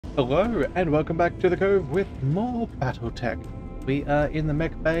Hello and welcome back to the Cove with more Battletech. We are in the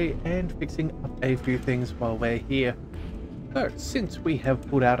mech bay and fixing up a few things while we're here. So, since we have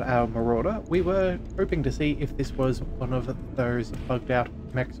pulled out our Marauder, we were hoping to see if this was one of those bugged out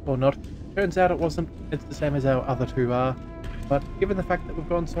mechs or not. Turns out it wasn't. It's the same as our other two are. But given the fact that we've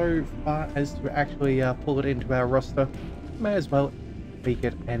gone so far as to actually pull it into our roster, may as well tweak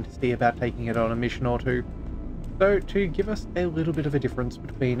it and see about taking it on a mission or two. So, to give us a little bit of a difference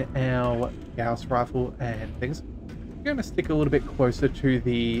between our Gauss rifle and things, we're going to stick a little bit closer to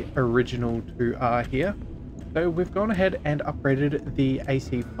the original 2R here. So we've gone ahead and upgraded the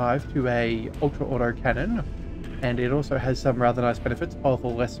AC5 to a ultra auto cannon, and it also has some rather nice benefits of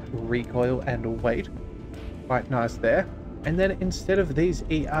less recoil and weight. Quite nice there. And then instead of these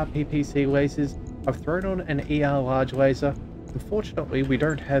ER-PPC lasers, I've thrown on an ER large laser. Unfortunately, we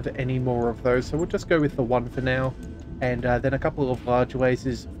don't have any more of those, so we'll just go with the one for now, and then a couple of large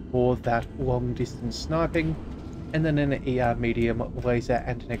lasers for that long distance sniping, and then an ER medium laser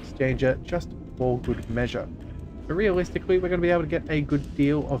and an exchanger just for good measure. So realistically, we're going to be able to get a good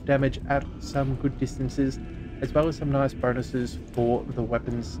deal of damage at some good distances, as well as some nice bonuses for the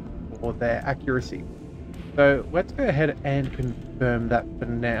weapons for their accuracy. So let's go ahead and confirm that for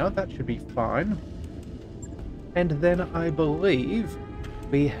now. That should be fine. And then I believe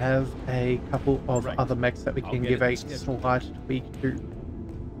we have a couple of other mechs that we can give a slight tweak to.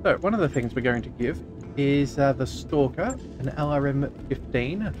 So one of the things we're going to give is the Stalker, an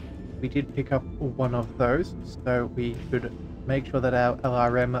LRM-15. We did pick up one of those, so we should make sure that our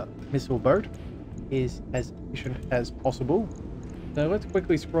LRM missile boat is as efficient as possible. So let's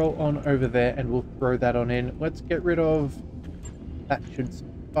quickly scroll on over there and we'll throw that on in. Let's get rid of... that should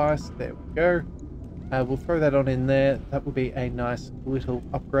suffice. There we go. We'll throw that on in there. That will be a nice little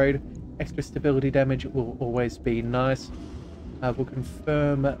upgrade. Extra stability damage will always be nice. We'll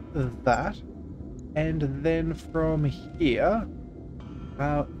confirm that. And then from here,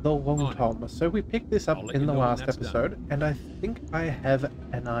 the Long Tom. So we picked this up in the last episode, and I think I have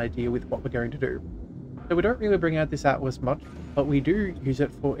an idea with what we're going to do. So we don't really bring out this Atlas much, but we do use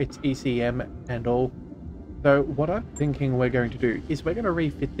it for its ECM and all. So what I'm thinking we're going to do is we're going to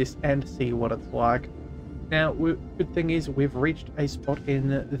refit this and see what it's like. Now, good thing is we've reached a spot in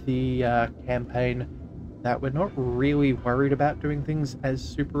the campaign that we're not really worried about doing things as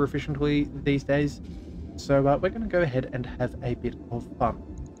super efficiently these days. So we're going to go ahead and have a bit of fun.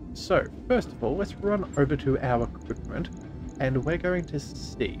 So, first of all, let's run over to our equipment, and we're going to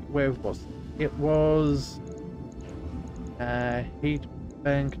see, where was it? It was heat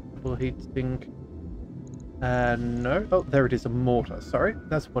bank, double heat sink. No, oh, there it is, a mortar. Sorry,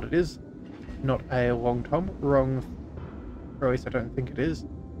 that's what it is. Not a Long Tom, wrong, or at least I don't think it is.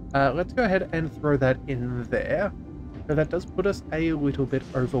 Let's go ahead and throw that in there. So that does put us a little bit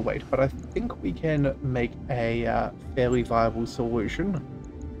overweight, but I think we can make a fairly viable solution.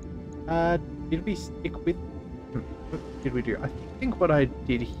 Did we stick with... what did we do? I think what I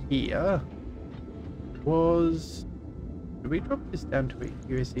did here was... did we drop this down to a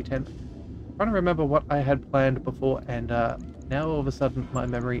USC 10? I'm trying to remember what I had planned before, and now all of a sudden my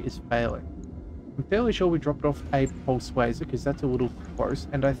memory is failing. I'm fairly sure we dropped off a pulse laser because that's a little close,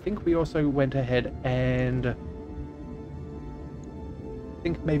 and I think we also went ahead and I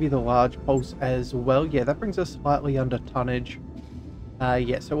think maybe the large pulse as well. Yeah, that brings us slightly under tonnage.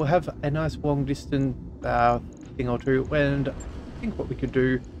 Yeah, so we'll have a nice long distance thing or two, and I think what we could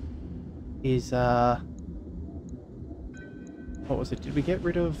do is what was it? Did we get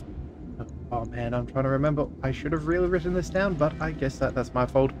rid of... oh man, I'm trying to remember. I should have really written this down, but I guess that's my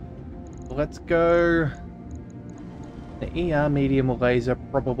fault. Let's go. The ER medium laser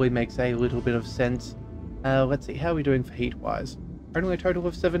probably makes a little bit of sense. Let's see, how are we doing for heat wise? Only a total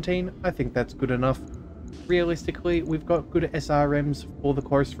of 17. I think that's good enough. Realistically, we've got good SRMs for the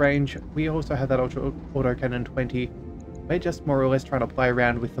close range. We also have that ultra auto cannon 20. We're just more or less trying to play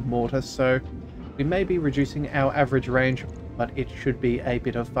around with the mortar, so we may be reducing our average range, but it should be a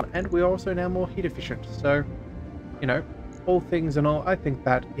bit of fun. And we're also now more heat efficient, so you know, all things and all, I think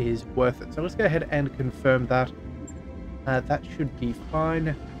that is worth it. So let's go ahead and confirm that. That should be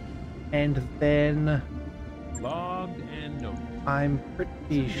fine. And then... logged and noted. I'm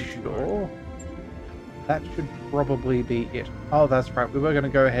pretty sure that should probably be it. Oh, that's right. We were going to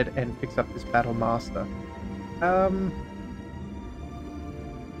go ahead and fix up this Battle Master.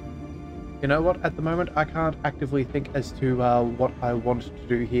 You know what? At the moment, I can't actively think as to what I want to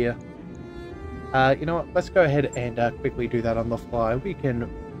do here. You know what? Let's go ahead and quickly do that on the fly. We can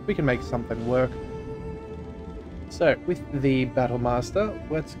make something work. So with the Battle Master,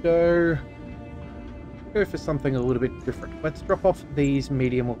 let's go go for something a little bit different. Let's drop off these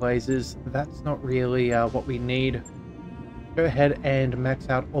medium lasers. That's not really what we need. Go ahead and max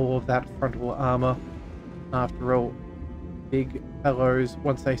out all of that frontal armor. After all, big fellows,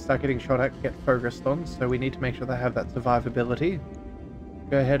 once they start getting shot at, get focused on, so we need to make sure they have that survivability.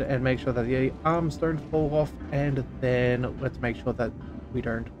 Go ahead and make sure that the arms don't fall off, and then let's make sure that we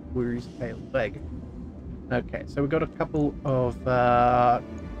don't lose a leg. Okay, so we've got a couple of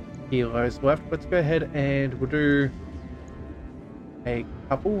kilos left. Let's go ahead and we'll do a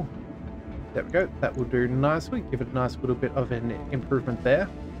couple. There we go. That will do nicely. Give it a nice little bit of an improvement there.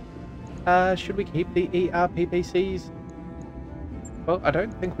 Should we keep the ERPPCs? Well, I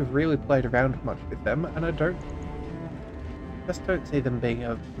don't think we've really played around much with them, and I just don't see them being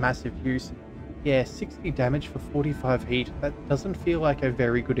of massive use. Yeah, 60 damage for 45 heat. That doesn't feel like a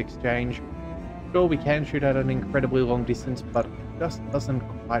very good exchange. Sure, we can shoot at an incredibly long distance, but it just doesn't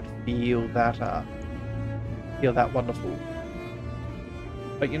quite feel that wonderful.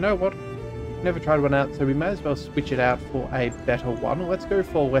 But you know what? Never tried one out, so we may as well switch it out for a better one. Let's go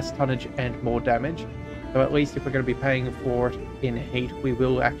for less tonnage and more damage. So at least if we're going to be paying for it in heat, we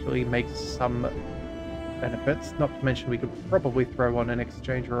will actually make some benefits. Not to mention we could probably throw on an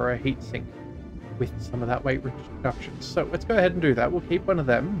exchanger or a heat sink with some of that weight reduction. So let's go ahead and do that. We'll keep one of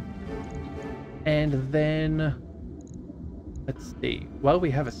them. And then, let's see. Well, we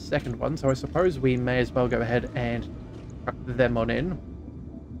have a second one, so I suppose we may as well go ahead and chuck them on in.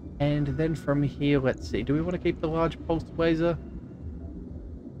 And then from here, let's see. Do we want to keep the large pulse laser?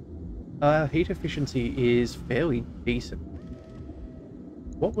 Heat efficiency is fairly decent.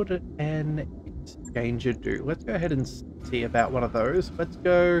 What would an exchanger do? Let's go ahead and see about one of those. Let's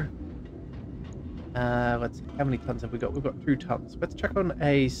go... let's see, how many tons have we got? We've got 2 tons. Let's check on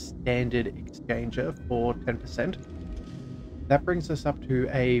a standard exchanger for 10%. That brings us up to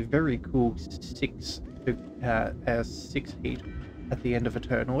a very cool 6 heat at the end of a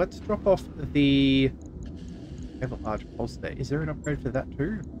turn. Let's drop off the... We have a large pulse there. Is there an upgrade for that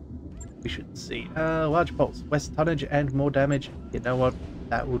too? We should see. Large pulse, less tonnage and more damage. You know what?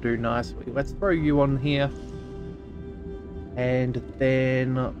 That will do nicely. Let's throw you on here. And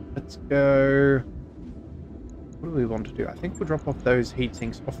then let's go... What do we want to do? I think we'll drop off those heat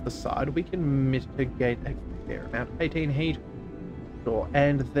sinks off the side. We can mitigate a fair amount. 18 heat. Sure.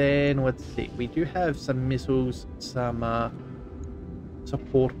 And then let's see. We do have some missiles, some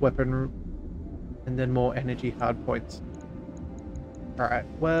support weapon, and then more energy hard points. Alright,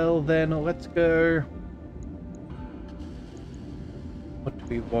 well then let's go... What do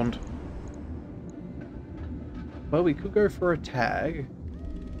we want? Well, we could go for a tag.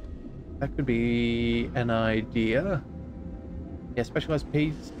 That could be an idea. Yeah, specialized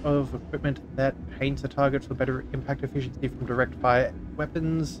piece of equipment that paints a target for better impact efficiency from direct fire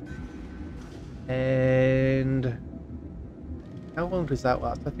weapons. And how long does that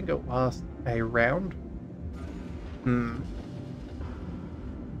last? I think it lasts a round.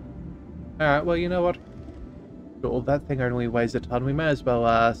 Alright, well, you know what? Sure, that thing only weighs a ton. We may as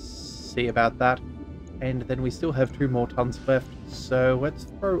well see about that. And then we still have 2 more tons left. So let's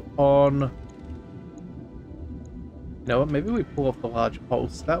throw on... You know what? Maybe we pull off the large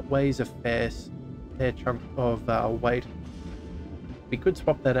pulse. That weighs a fair chunk of weight. We could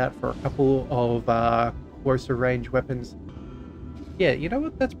swap that out for a couple of closer range weapons. Yeah, you know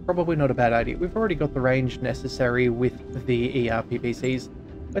what? That's probably not a bad idea. We've already got the range necessary with the ERPPCs.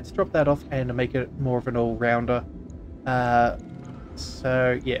 Let's drop that off and make it more of an all-rounder.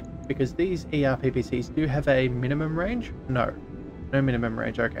 So, yeah, because these ERPPCs do have a minimum range? No. No minimum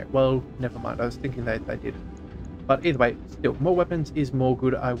range. Okay, well, never mind. I was thinking they did. But either way, still, more weapons is more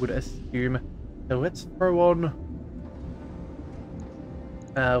good, I would assume. So let's throw on...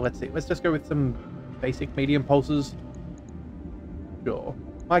 let's see. Let's just go with some basic medium pulses. Sure.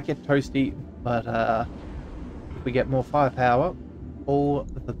 Might get toasty, but if we get more firepower, all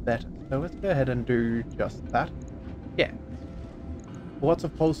the better. So let's go ahead and do just that. Yeah. Lots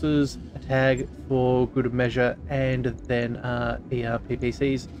of pulses, a tag for good measure, and then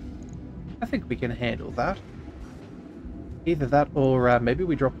ERPPCs. I think we can handle that. Either that or maybe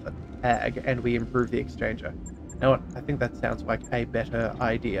we drop the tag and we improve the exchanger. You know what? I think that sounds like a better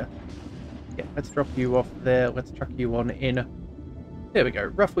idea. Yeah, let's drop you off there. Let's chuck you on in. There we go.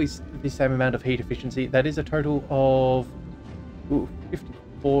 Roughly the same amount of heat efficiency. That is a total of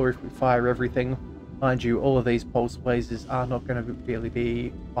 54 if we fire everything. Mind you, all of these pulse lasers are not going to really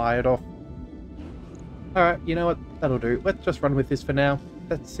be fired off. Alright, you know what? That'll do. Let's just run with this for now.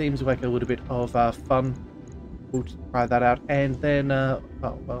 That seems like a little bit of fun. We'll try that out. And then, oh,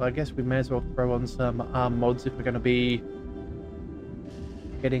 well, I guess we may as well throw on some mods if we're going to be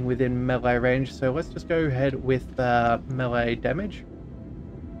getting within melee range, so let's just go ahead with melee damage.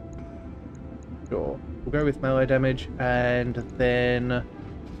 Sure, we'll go with melee damage, and then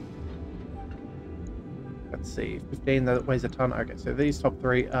let's see, 15, that weighs a ton. Okay, so these top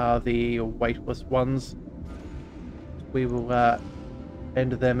 3 are the weightless ones. We will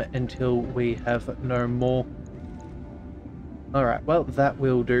end them until we have no more. Alright, well, that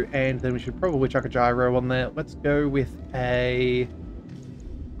will do, and then we should probably chuck a gyro on there. Let's go with a...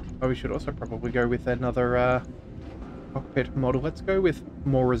 Oh, we should also probably go with another cockpit model. Let's go with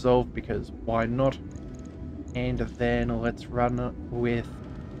more resolve, because why not? And then let's run with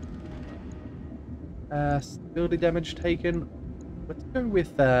stability damage taken. Let's go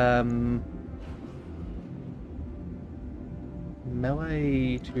with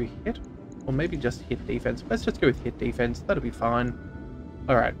melee to hit, or maybe just hit defense. Let's just go with hit defense. That'll be fine.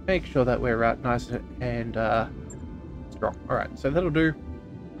 All right, make sure that we're nice and strong. All right, so that'll do.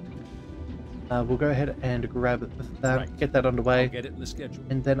 We'll go ahead and grab that, right. Get that underway. I'll get it in the schedule.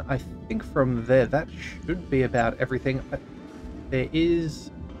 And then I think from there, that should be about everything. There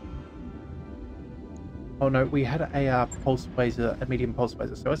is... Oh no, we had a pulse laser, a medium pulse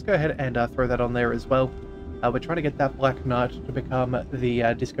laser. So let's go ahead and throw that on there as well. We're trying to get that Black Knight to become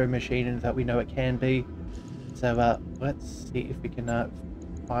the disco machine that we know it can be. So let's see if we can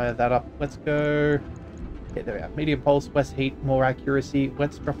fire that up. Let's go... Yeah, there we are. Medium pulse, less heat, more accuracy.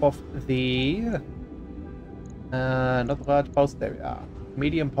 Let's drop off the... not the large pulse. There we are.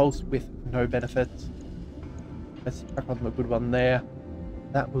 Medium pulse with no benefits. Let's chuck on the good one there.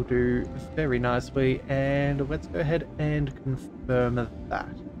 That will do very nicely. And let's go ahead and confirm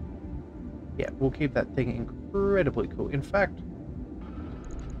that. Yeah, we'll keep that thing incredibly cool. In fact,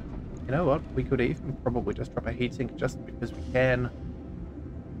 you know what? We could even probably just drop a heatsink just because we can.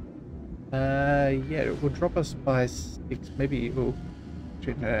 Yeah, it will drop us by 6, maybe. Oh,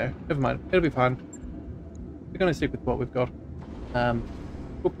 no, never mind. It'll be fine. We're gonna stick with what we've got. I'll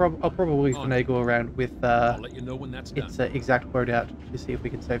probably finagle around with I'll let you know when that's its done. Exact loadout to see if we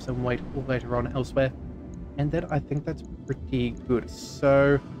can save some weight later on elsewhere. And then I think that's pretty good.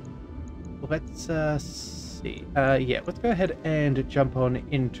 So let's see. Yeah, let's go ahead and jump on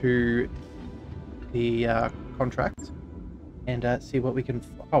into the contract and see what we can...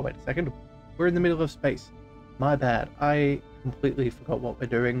 Oh, wait a second. We're in the middle of space. My bad. I completely forgot what we're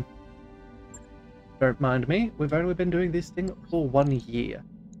doing. Don't mind me. We've only been doing this thing for 1 year.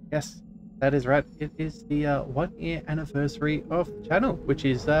 Yes, that is right. It is the 1 year anniversary of the channel, which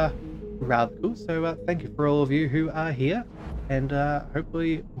is rather cool. So thank you for all of you who are here. And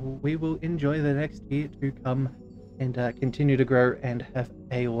hopefully we will enjoy the next year to come and continue to grow and have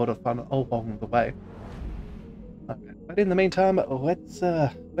a lot of fun along the way. Okay. But in the meantime, let's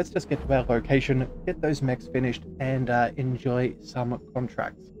just get to our location, get those mechs finished, and enjoy some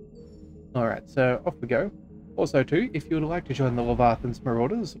contracts. Alright, so off we go. Also too, if you would like to join the Leviathan's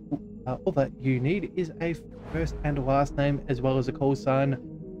Marauders, all that you need is a first and last name as well as a call sign.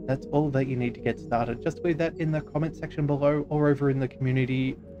 That's all that you need to get started. Just leave that in the comment section below or over in the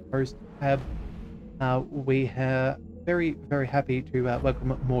community post tab. We are very, very happy to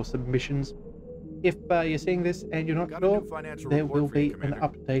welcome more submissions. If you're seeing this and you're not sure, there will be an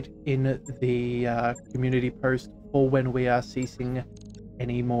update in the community post for when we are ceasing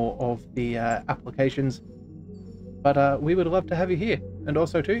any more of the applications. But we would love to have you here. And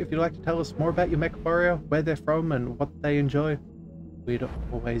also too, if you'd like to tell us more about your mech warrior, where they're from and what they enjoy, we'd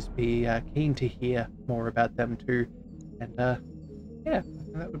always be keen to hear more about them too. And yeah,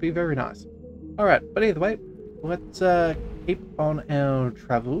 that would be very nice. Alright, but either way, let's keep on our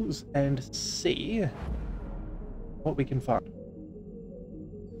travels and see what we can find.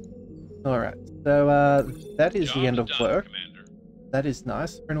 Alright, so that is the end of work. Commander. That is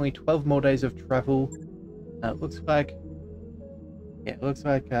nice. Only 12 more days of travel. Looks like... Yeah, it looks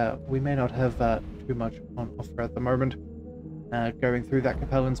like we may not have too much on offer at the moment. Going through that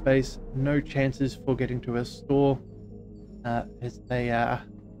Capellan space, no chances for getting to a store, as they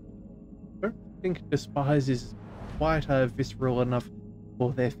don't think Despise is quite visceral enough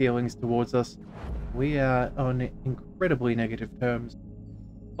for their feelings towards us. We are on incredibly negative terms.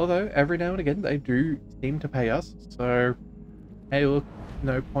 Although, every now and again, they do seem to pay us, so hey, look,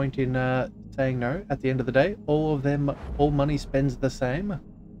 no point in saying no. At the end of the day, all money spends the same.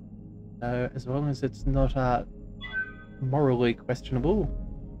 As long as it's not morally questionable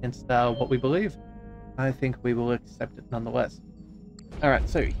against what we believe, I think we will accept it nonetheless. Alright,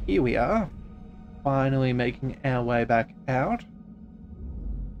 so here we are, finally making our way back out.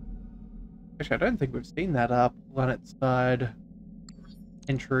 Actually, I don't think we've seen that planet side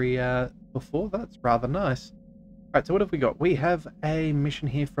entry before. That's rather nice. Alright, so what have we got? We have a mission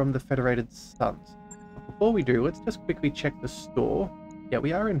here from the Federated Suns. Before we do, let's just quickly check the store. Yeah,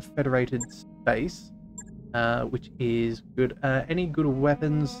 we are in Federated space, which is good. Any good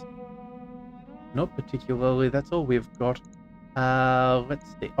weapons? Not particularly. That's all we've got. Let's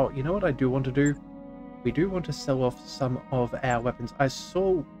see. Oh, you know what I do want to do? We do want to sell off some of our weapons. I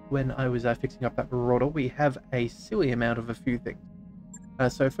saw when I was fixing up that Marauder, we have a silly amount of a few things.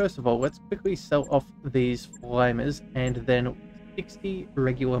 So first of all, let's quickly sell off these flamers and then 60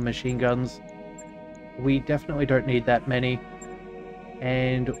 regular machine guns. We definitely don't need that many.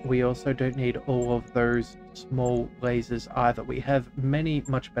 And we also don't need all of those small lasers either. We have many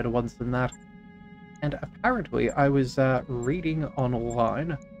much better ones than that. And apparently I was reading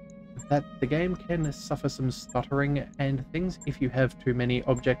online that the game can suffer some stuttering and things if you have too many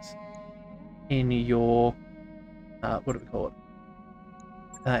objects in your what do we call it,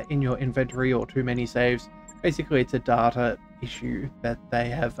 in your inventory, or too many saves. Basically it's a data issue that they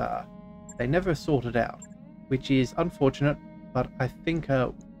have they never sorted out, which is unfortunate, but I think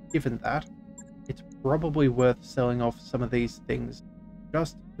given that, it's probably worth selling off some of these things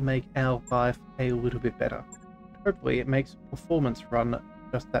just to make our life a little bit better. Hopefully it makes performance run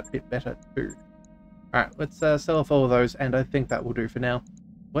just that bit better too. Alright, let's sell off all of those, and I think that will do for now.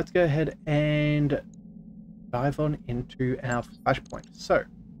 Let's go ahead and dive on into our flashpoint. So,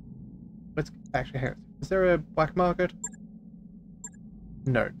 let's actually hang on. Is there a black market?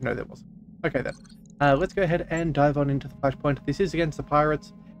 No, there wasn't. Okay then. Let's go ahead and dive on into the flashpoint. This is against the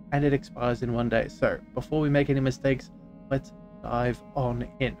pirates, and it expires in 1 day. So, before we make any mistakes, let's dive on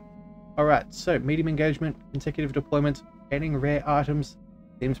in. Alright, so medium engagement, consecutive deployments, gaining rare items,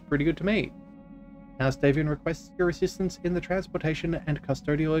 seems pretty good to me. Now Stavian requests your assistance in the transportation and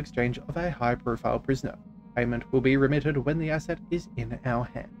custodial exchange of a high-profile prisoner. Payment will be remitted when the asset is in our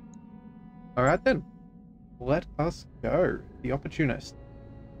hand. Alright then, let us go. The Opportunist.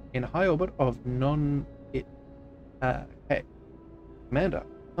 In high orbit of non-hit. Hey, Commander,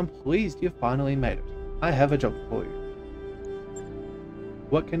 I'm pleased you finally made it. I have a job for you.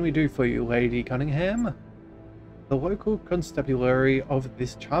 What can we do for you, Lady Cunningham? The local constabulary of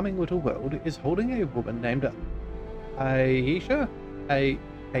this charming little world is holding a woman named Ayesha?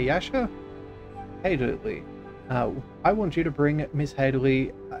 Ayasha? Hadeley. I want you to bring Miss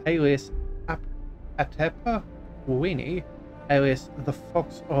Hadeley, alias Atepa Weenie, alias the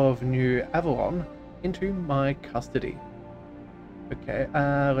Fox of New Avalon, into my custody. Okay,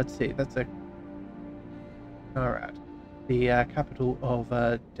 let's see, that's a... Alright. The capital of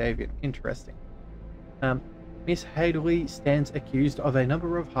Davian. Interesting. Miss Hadeley stands accused of a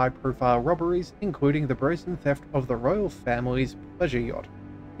number of high-profile robberies, including the brazen theft of the royal family's pleasure yacht.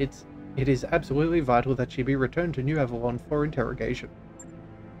 It is absolutely vital that she be returned to New Avalon for interrogation.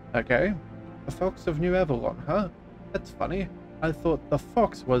 Okay. The Fox of New Avalon, huh? That's funny. I thought the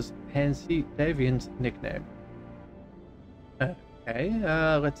Fox was Pansy Davian's nickname. Okay,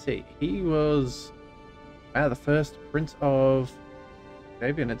 let's see. He was... the first prince of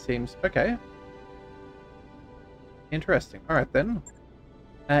Davian, it seems. Okay. Interesting. Alright then.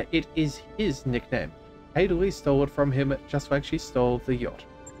 It is his nickname. Hadeley stole it from him just like she stole the yacht.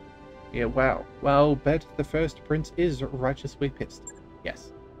 Yeah, wow. Well, bet the first prince is righteously pissed.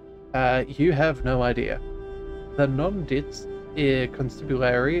 Yes. You have no idea. The non-dits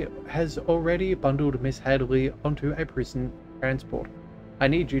constabulary has already bundled Miss Hadeley onto a prison transport. I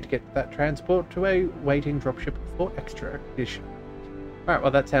need you to get that transport to a waiting dropship for extradition. Alright,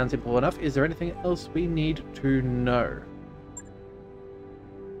 well that sounds simple enough. Is there anything else we need to know?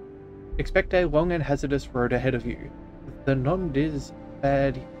 Expect a long and hazardous road ahead of you. The non-diz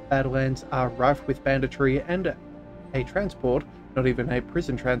Badlands are rife with banditry, and a transport, not even a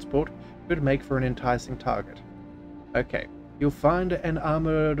prison transport, could make for an enticing target. Okay, you'll find an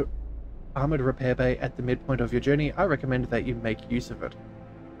armored repair bay at the midpoint of your journey. I recommend that you make use of it.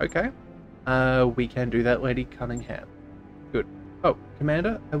 Okay, we can do that, Lady Cunningham. Good. Oh,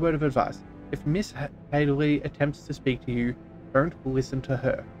 Commander, a word of advice. If Miss Hadeley attempts to speak to you, don't listen to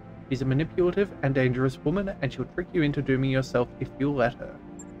her. She's a manipulative and dangerous woman, and she'll trick you into dooming yourself if you let her.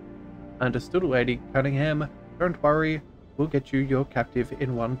 Understood, Lady Cunningham. Don't worry, we'll get you your captive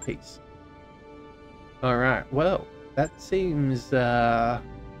in one piece. Alright, well, that seems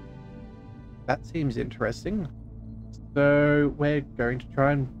interesting. So, we're going to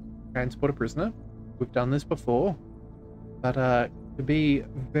try and transport a prisoner. We've done this before. But, to be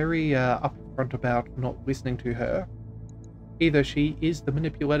very upfront about not listening to her, either she is the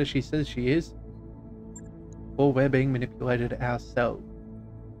manipulator she says she is, or we're being manipulated ourselves.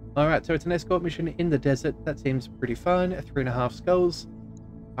 Alright, so it's an escort mission in the desert. That seems pretty fine. 3.5 skulls.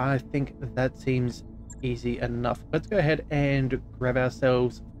 I think that seems easy enough. Let's go ahead and grab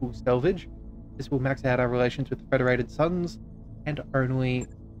ourselves full salvage. This will max out our relations with the Federated Suns and only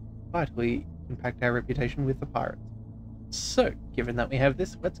slightly impact our reputation with the pirates. So, given that we have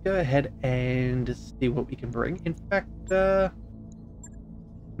this, let's go ahead and see what we can bring. In fact, do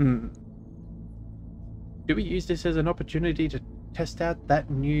we use this as an opportunity to test out that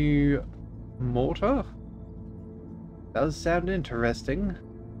new mortar? Does sound interesting.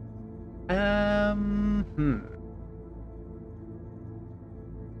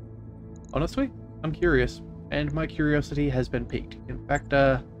 Honestly, I'm curious, and my curiosity has been piqued. In fact,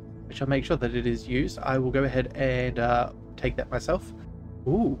 I shall make sure that it is used. I will go ahead and take that myself.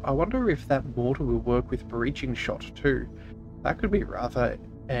 Ooh, I wonder if that mortar will work with breaching shot too. That could be rather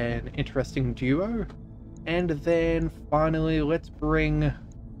an interesting duo. And then finally, let's bring...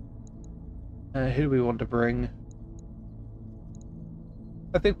 who do we want to bring?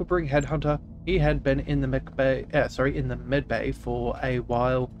 I think we'll bring Headhunter. He had been in the in the med bay for a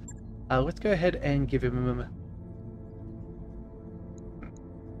while. Let's go ahead and give him...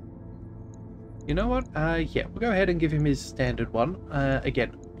 You know what? Yeah, we'll go ahead and give him his standard one.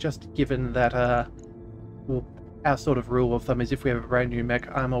 Again, just given that well, our sort of rule of thumb is if we have a brand new mech,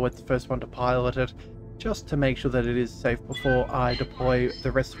 I'm always the first one to pilot it, just to make sure that it is safe before I deploy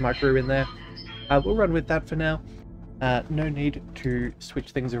the rest of my crew in there. We'll run with that for now. No need to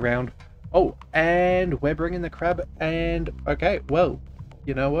switch things around. Oh, and we're bringing the crab, and okay, well,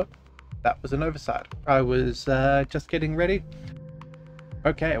 you know what? That was an oversight. I was just getting ready.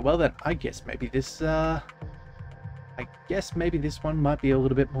 Okay, well then, I guess maybe this one might be a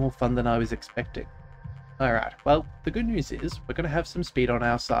little bit more fun than I was expecting. Alright, well, the good news is we're going to have some speed on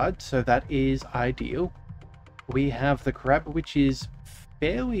our side, so that is ideal. We have the crab, which is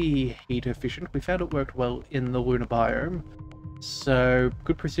fairly heat efficient. We found it worked well in the lunar biome, so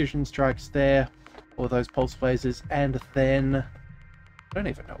good precision strikes there, all those pulse lasers, and then I don't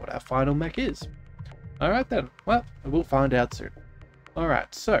even know what our final mech is. Alright then, well, we'll find out soon.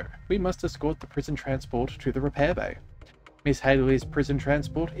 Alright, so we must escort the prison transport to the repair bay. Miss Haley's prison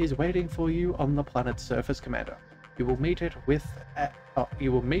transport is waiting for you on the planet's surface, Commander. You will meet with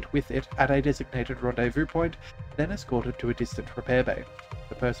it at a designated rendezvous point, then escorted to a distant repair bay.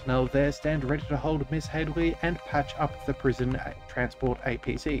 The personnel there stand ready to hold Miss Haley and patch up the prison transport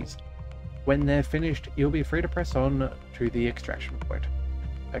APCs. When they're finished, you'll be free to press on to the extraction point.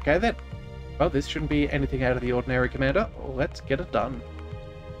 Okay then. Well, this shouldn't be anything out of the ordinary, Commander. Let's get it done.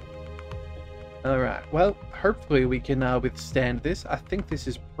 Alright, well, hopefully we can withstand this. I think this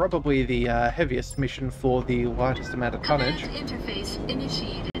is probably the heaviest mission for the lightest amount of tonnage. Interface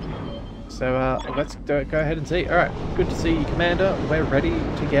initiated. So let's go ahead and see. Alright, good to see you, Commander. We're ready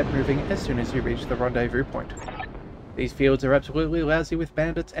to get moving as soon as you reach the rendezvous point. These fields are absolutely lousy with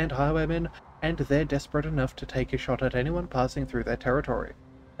bandits and highwaymen, and they're desperate enough to take a shot at anyone passing through their territory.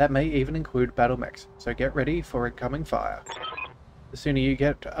 That may even include BattleMechs, so get ready for incoming fire. The sooner you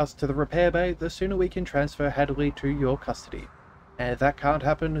get us to the repair bay, the sooner we can transfer Hadley to your custody. And that can't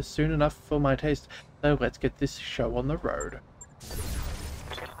happen soon enough for my taste, so let's get this show on the road.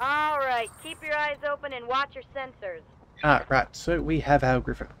 Alright, keep your eyes open and watch your sensors. Right, so we have our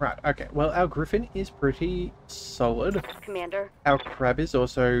Griffin. Right, okay, well, our Griffin is pretty solid. Commander. Our Crab is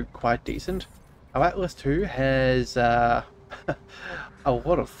also quite decent. Our Atlas 2 has, a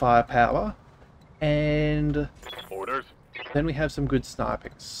lot of firepower, and Orders. then we have some good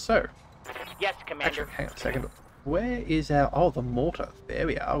sniping. So, Yes, Commander. actually, hang on a second. Where is our... the mortar. There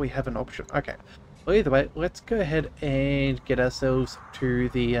we are. We have an option. Okay. Well, either way, let's go ahead and get ourselves to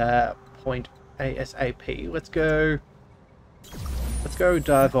the point ASAP. Let's go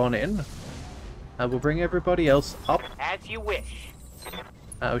dive on in. We'll bring everybody else up. As you wish.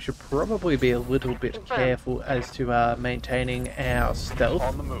 We should probably be a little bit careful as to maintaining our stealth.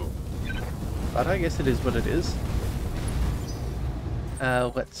 On the move. But I guess it is what it is.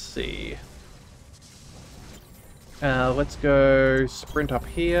 Let's see. Let's go sprint up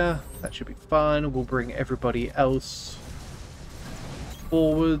here. That should be fine. We'll bring everybody else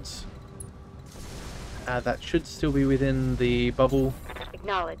forwards. That should still be within the bubble.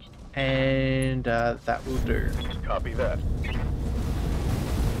 Acknowledged. And that will do. Copy that.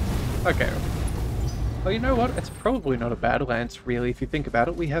 Okay. Well, you know what? It's probably not a bad lance, really, if you think about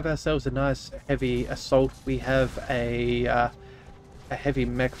it. We have ourselves a nice heavy assault. We have a heavy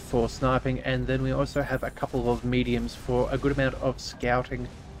mech for sniping, and then we also have a couple of mediums for a good amount of scouting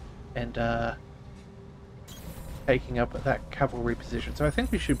and taking up that cavalry position. So I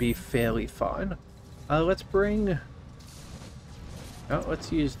think we should be fairly fine. Let's bring... Oh,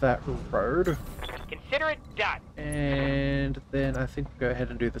 let's use that road. Consider it done. And then I think we'll go ahead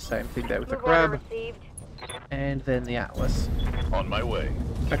and do the same thing there with the Move order crab. received. And then the Atlas. On my way.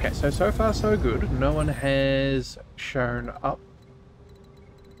 Okay, so far so good. No one has shown up.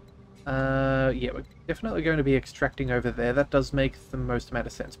 Yeah, we're definitely going to be extracting over there. That does make the most amount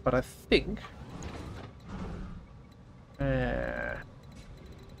of sense. But I think...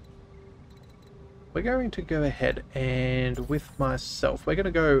 we're going to go ahead and, with myself, we're going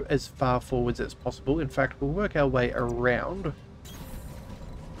to go as far forwards as possible. In fact, we'll work our way around.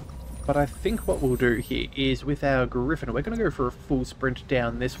 But I think what we'll do here is, with our Griffin, we're going to go for a full sprint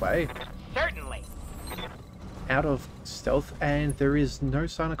down this way. Certainly. Out of stealth, and there is no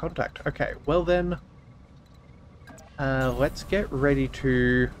sign of contact. Okay, well then, let's get ready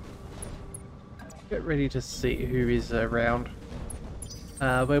to see who is around.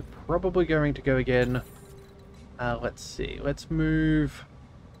 We're probably going to go again. Let's see. Let's move.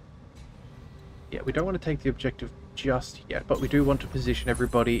 Yeah, we don't want to take the objective just yet, but we do want to position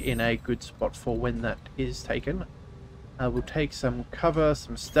everybody in a good spot for when that is taken. We'll take some cover,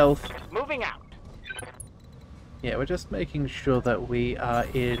 some stealth. Moving out. Yeah, we're just making sure that we are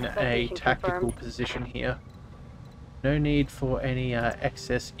in a Location tactical confirmed. position here. No need for any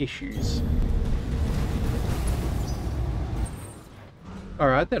excess issues.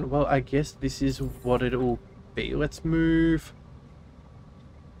 Alright then, well I guess this is what it'll be. Let's move.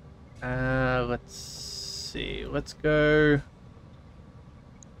 Let's see, let's go.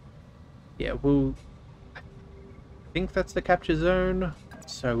 Yeah, I think that's the capture zone,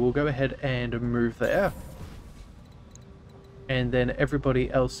 so we'll go ahead and move there. And then everybody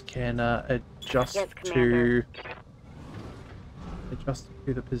else can adjust Yes, to Commander.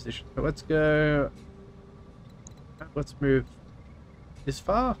 the position. So let's go. Let's move this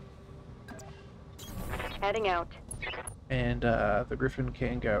far, Heading out. and the Griffin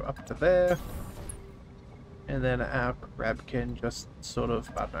can go up to there, and then our crab can just sort of,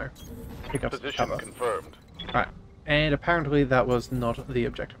 I don't know, pick up some Position cover. confirmed. Right, and apparently that was not the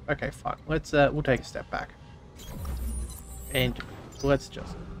objective. Okay, fine. Let's we'll take a step back, and let's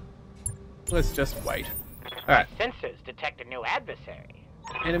just wait. All right. Sensors detect a new adversary.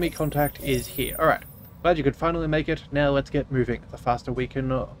 Enemy contact is here. Alright. Glad you could finally make it. Now let's get moving. The faster we can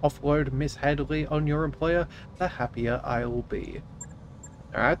offload Miss Hadley on your employer, the happier I will be.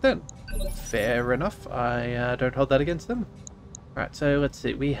 Alright then. Fair enough. I don't hold that against them. Alright, so let's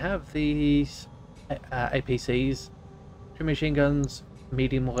see. We have these APCs, 2 machine guns,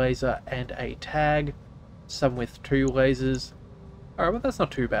 medium laser, and a tag. Some with 2 lasers. Alright, well that's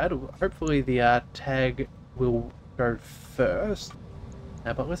not too bad. Hopefully the tag will go first.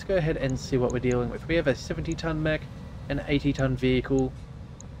 But let's go ahead and see what we're dealing with. We have a 70-ton mech, an 80-ton vehicle,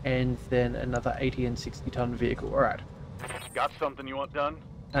 and then another 80 and 60-ton vehicle. Alright. Got something you want done?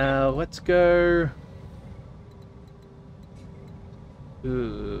 Let's go...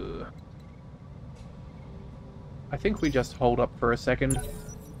 Ooh. I think we just hold up for a second.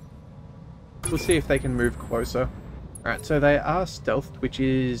 We'll see if they can move closer. Alright, so they are stealthed, which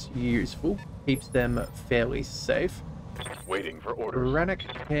is useful. Keeps them fairly safe. Waiting for orders. Rannick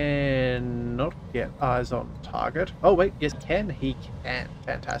cannot get eyes on target. Oh wait, yes, can. He can.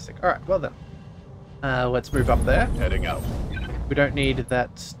 Fantastic. Alright, well then. Let's move up there. Heading out. We don't need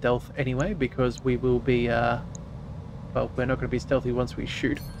that stealth anyway, because we will be, well, we're not going to be stealthy once we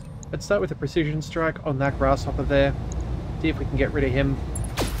shoot. Let's start with a precision strike on that grasshopper there. See if we can get rid of him.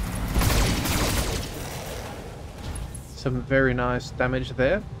 Some very nice damage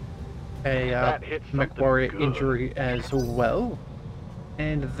there. A That hit something MechWarrior good. injury as well.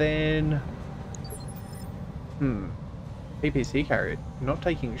 And then... PPC carrier. Not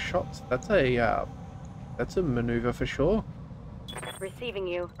taking shots. That's a maneuver for sure. Receiving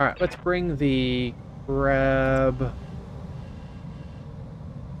you. Alright, let's bring the crab...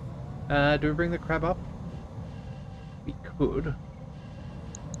 do we bring the crab up? We could.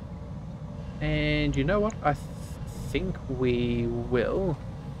 And you know what? I think we will.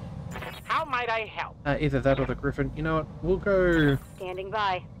 How might I help? Either that or the Griffin. You know what? We'll go... Standing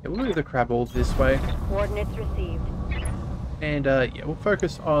by. Yeah, we'll do the crab all this way. Coordinates received. And yeah, we'll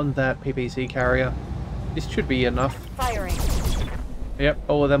focus on that PPC carrier. This should be enough. Firing. Yep,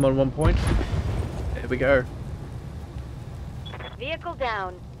 all of them on 1 point. There we go. Vehicle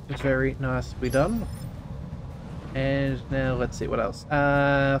down. Very nicely done. And now let's see what else.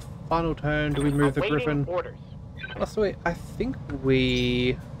 Final turn. Do we move the Awaiting Griffin? orders. Last way, I think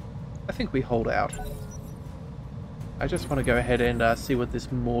we hold out. I just want to go ahead and see what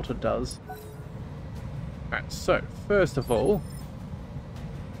this mortar does. Alright, so first of all,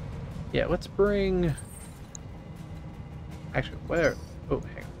 yeah, let's bring. Actually, Oh,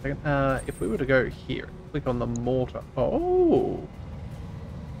 hang on a second. If we were to go here, click on the mortar. Oh!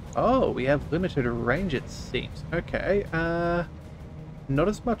 Oh, we have limited range, it seems. Okay, not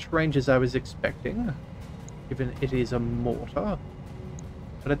as much range as I was expecting, given it is a mortar.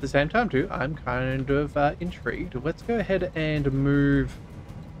 But at the same time, too, I'm kind of intrigued. Let's go ahead and move...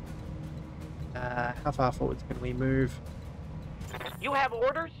 how far forwards can we move? You have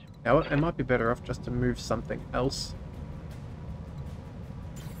orders? Now, it might be better off just to move something else.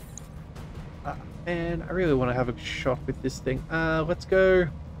 And I really want to have a shot with this thing. Let's go...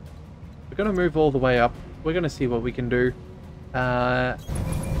 We're going to move all the way up. We're going to see what we can do. I'm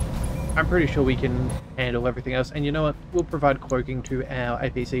pretty sure we can handle everything else. And you know what? We'll provide cloaking to our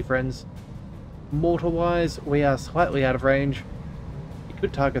APC friends. Mortar-wise, we are slightly out of range. You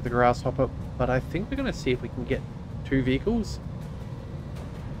could target the grasshopper, but I think we're going to see if we can get 2 vehicles.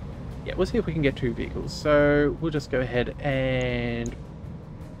 Yeah, we'll see if we can get 2 vehicles. So we'll just go ahead and...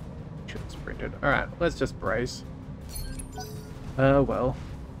 should have sprinted. Alright, let's just brace. Well.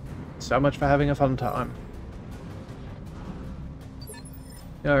 So much for having a fun time.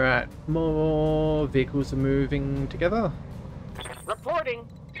 Alright, more vehicles are moving together. Reporting.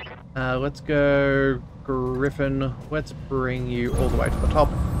 Let's go Griffin. Let's bring you all the way to the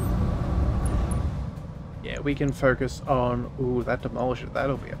top. Yeah, we can focus on... Ooh, that demolisher.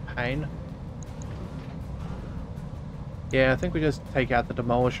 That'll be a pain. Yeah, I think we just take out the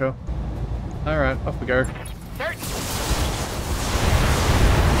demolisher. Alright, off we go.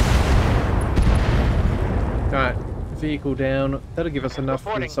 Alright, vehicle down. That'll give us enough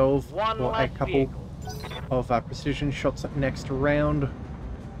to solve for a couple of precision shots next round.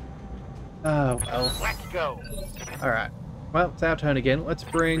 Oh, well. Let's go. Alright. Well, it's our turn again. Let's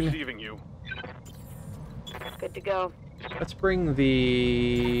bring... Receiving you. Good to go. Let's bring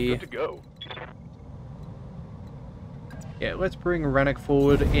the... Good to go. Yeah, let's bring Rannoch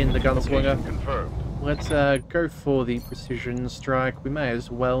forward in the gunslinger. Location confirmed. Let's go for the precision strike. We may as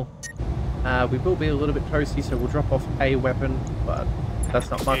well. We will be a little bit toasty, so we'll drop off a weapon, but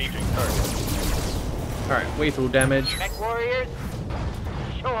that's not much. Engaging target. Alright, lethal damage. MechWarriors,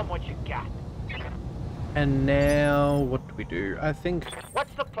 show them what you got. And now, what do we do? I think...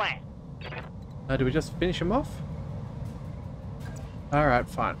 What's the plan? Do we just finish him off? Alright,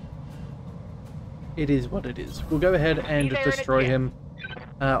 fine. It is what it is. We'll go ahead and destroy him.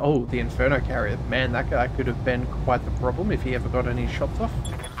 Oh, the Inferno carrier. Man, that guy could have been quite the problem if he ever got any shots off.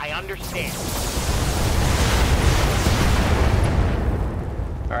 I understand.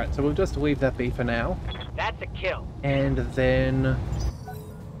 Alright, so we'll just leave that be for now. That's a kill. And then...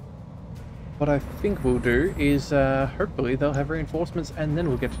 what I think we'll do is, hopefully they'll have reinforcements, and then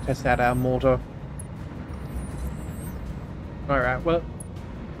we'll get to test out our mortar. Alright, well,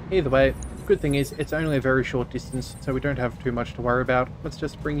 either way, good thing is it's only a very short distance, so we don't have too much to worry about. Let's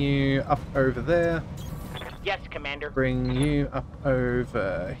just bring you up over there. Yes, Commander. Bring you up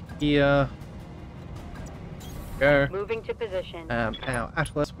over here. Go. Moving to position. Our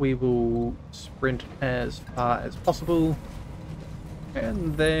Atlas, we will sprint as far as possible.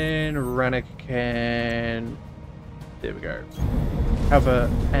 And then Rannoch can... there we go.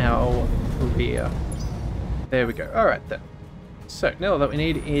 Cover our rear. There we go. Alright then. So, now what we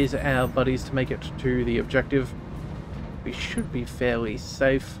need is our buddies to make it to the objective. We should be fairly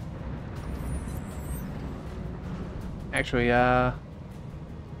safe. Actually, you know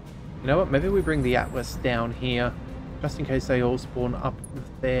what? Maybe we bring the Atlas down here, just in case they all spawn up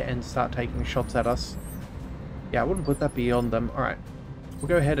there and start taking shots at us. Yeah, I wouldn't put that beyond them. Alright. We'll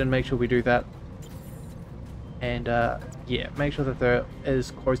go ahead and make sure we do that. And, yeah, make sure that they're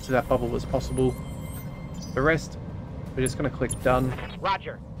as close to that bubble as possible. The rest... we're just going to click done.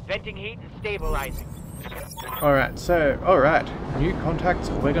 Roger. Venting heat and stabilizing. Alright, so, alright. New contacts,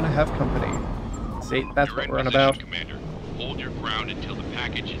 we're going to have company. See, that's what we're on about. Commander. Hold your ground until the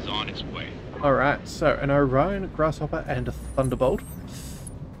package is on its way. Alright, so an Orion, Grasshopper, and a Thunderbolt.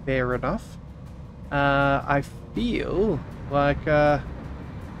 Fair enough. I feel like, yeah,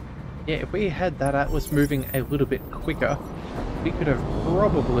 if we had that Atlas moving a little bit quicker, we could have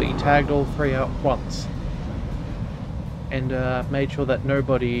probably tagged all 3 out once. And made sure that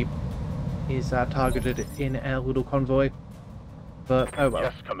nobody is targeted in our little convoy. But, oh well.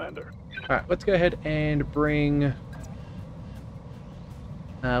 Yes, Commander. Alright, let's go ahead and bring...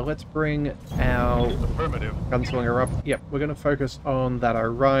 let's bring our Affirmative. gunslinger up. Yep, we're going to focus on that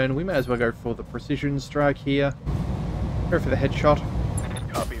Orion. We may as well go for the precision strike here. Go for the headshot.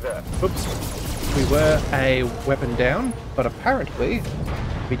 Copy that. Oops. We were a weapon down, but apparently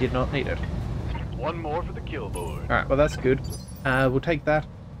we did not need it. One more for the kill board. Alright, well that's good. We'll take that.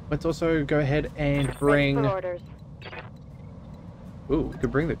 Let's also go ahead and bring... Ready for orders. Ooh, we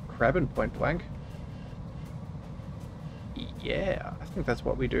could bring the crab in point blank. Yeah, I think that's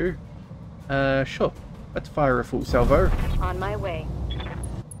what we do. Sure. Let's fire a full salvo. On my way.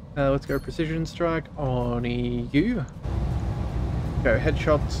 Let's go precision strike on you. Go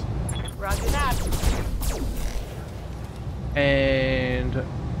headshots. Roger that. And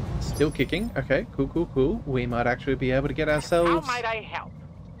still kicking. Okay, cool. We might actually be able to get How ourselves... might I help?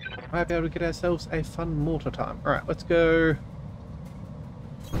 Might be able to get ourselves a fun mortar time. Alright, let's go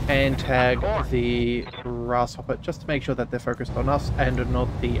and tag the grasshopper just to make sure that they're focused on us and not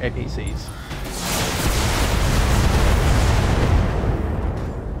the APCs.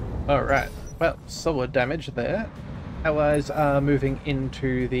 Alright, well, solid damage there. Allies are moving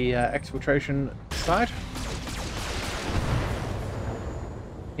into the exfiltration site.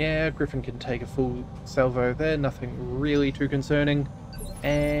 Yeah, Griffin can take a full salvo there, nothing really too concerning.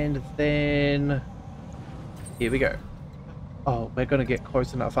 And then... here we go. Oh, we're gonna get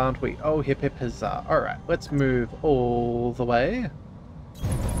close enough, aren't we? Oh, hip hip huzzah. Alright, let's move all the way.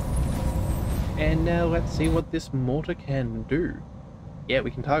 And now let's see what this mortar can do. Yeah,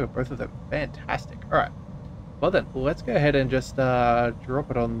 we can target both of them. Fantastic. Alright. Well then, let's go ahead and just drop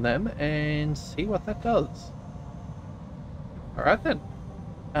it on them and see what that does. Alright then.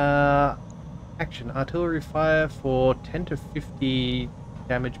 Action. Artillery fire for 10 to 50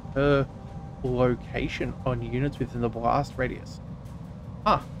 damage per location on units within the blast radius.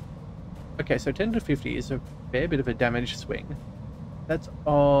 Ah. Okay, so 10 to 50 is a fair bit of a damage swing. That's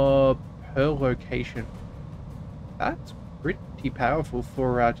per location. That's pretty powerful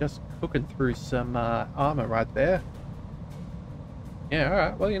for just cooking through some armor right there. Yeah,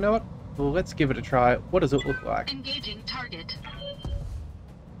 alright. Well, you know what? Well, let's give it a try. What does it look like? Engaging target.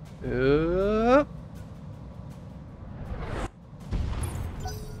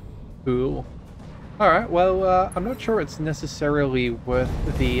 Cool. Alright, well, I'm not sure it's necessarily worth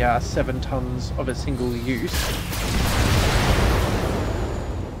the 7 tons of a single use.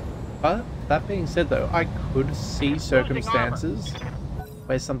 But, that being said though, I could see circumstances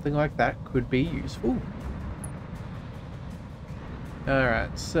where something like that could be useful.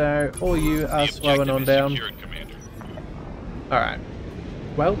 Alright, so all you are slowing on down. Alright.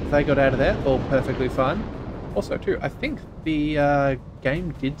 Well, they got out of there, all perfectly fine. Also too, I think the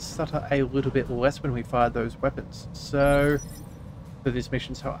game did stutter a little bit less when we fired those weapons. So, for this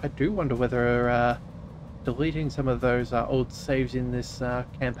mission, so I do wonder whether deleting some of those old saves in this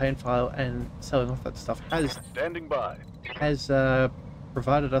campaign file and selling off that stuff has Standing by.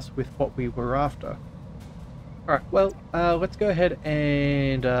 Provided us with what we were after. Alright, well, let's go ahead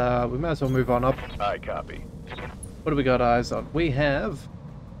and we might as well move on up. I copy. What do we got eyes on? We have...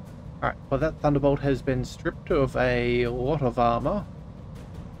 Alright, well that Thunderbolt has been stripped of a lot of armor.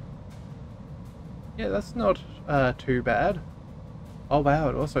 Yeah, that's not too bad. Oh wow,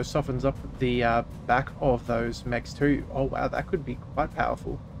 it also softens up the back of those mechs too. Oh wow, that could be quite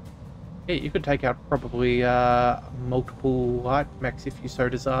powerful. Yeah, you could take out probably multiple light mechs if you so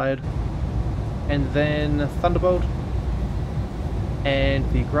desired. And then Thunderbolt and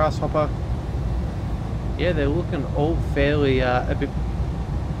the Grasshopper. Yeah, they're looking all fairly a bit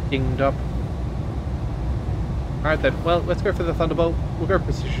dinged up. Alright then, well, let's go for the Thunderbolt. We'll go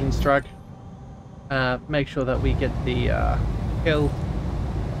Precision Strike. Make sure that we get the kill.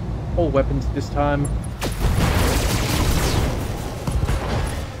 All weapons this time.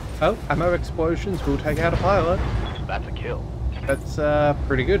 Oh, ammo explosions will take out a pilot. That's a kill. That's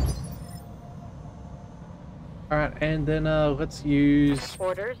pretty good. Alright, and then let's use...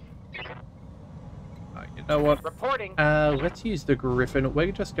 Orders. You know what? Reporting. Let's use the Griffin.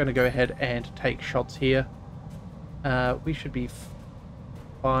 We're just going to go ahead and take shots here. We should be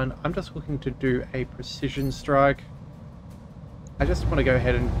fine. I'm just looking to do a precision strike. I just want to go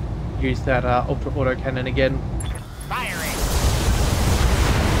ahead and use that ultra auto cannon again. Firing.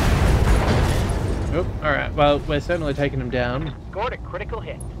 Oh, alright, well, we're certainly taking him down. Scored a critical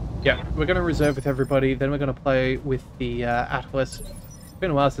hit. Yeah, we're going to reserve with everybody, then we're going to play with the Atlas. It's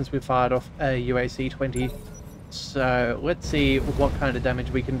been a while since we fired off a UAC-20, so let's see what kind of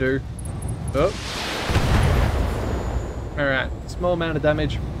damage we can do. Oh. Alright, small amount of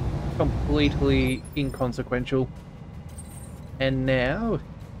damage, completely inconsequential. And now,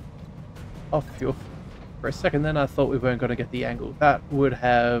 off you. For a second then I thought we weren't going to get the angle. That would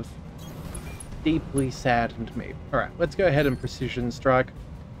have deeply saddened me. Alright, let's go ahead and precision strike.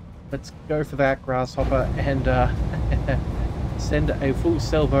 Let's go for that Grasshopper and send a full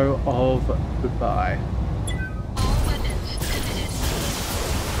salvo of goodbye. All weapons committed.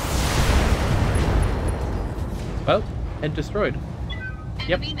 Well, and destroyed.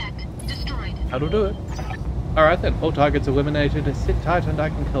 Enemy mech destroyed. That'll do it. Alright then, all targets eliminated. Sit tight and I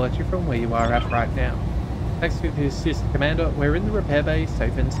can collect you from where you are at right now. Thanks to the assist, Commander, we're in the repair bay,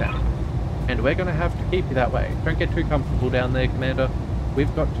 safe and sound. And we're going to have to keep you that way. Don't get too comfortable down there, Commander.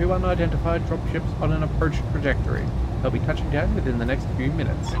 We've got 2 unidentified dropships on an approach trajectory. They'll be touching down within the next few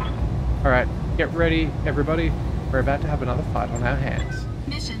minutes. Alright, get ready, everybody. We're about to have another fight on our hands.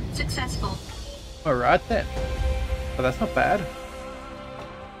 Mission successful. Alright then. So that's not bad.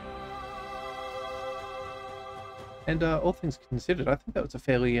 And all things considered, I think that was a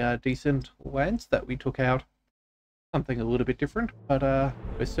fairly decent lance that we took out. Something a little bit different, but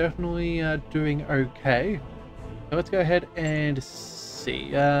we're certainly doing okay. So let's go ahead and see.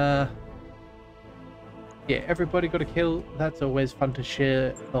 Yeah, everybody got a kill. That's always fun to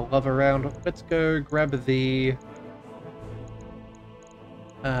share the love around. Let's go grab the...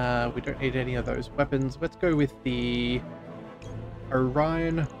 we don't need any of those weapons. Let's go with the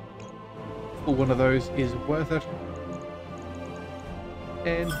Orion. Full one of those is worth it.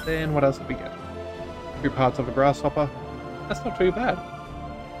 And then what else did we get? 2 parts of a grasshopper. That's not too bad.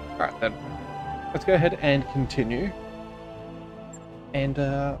 Alright then. Let's go ahead and continue.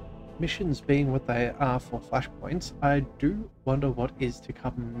 And missions being what they are for flashpoints, I do wonder what is to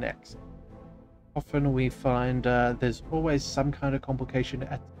come next. Often we find there's always some kind of complication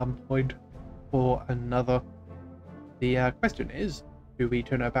at some point or another. The question is, do we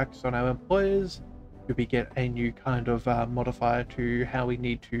turn our backs on our employers? Do we get a new kind of modifier to how we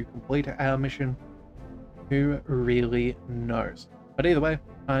need to complete our mission? Who really knows? But either way,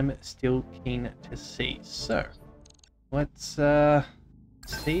 I'm still keen to see. So, let's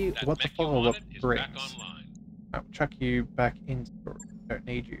see what the follow-up brings. I'll chuck you back in storage. Don't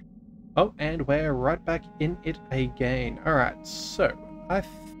need you. Oh, and we're right back in it again. Alright, so, I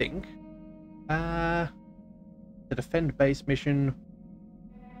think the defend base mission...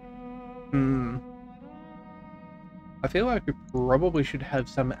 I feel like we probably should have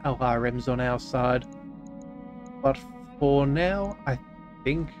some LRMs on our side, but for now, I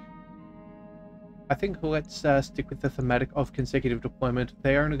think let's stick with the thematic of consecutive deployment.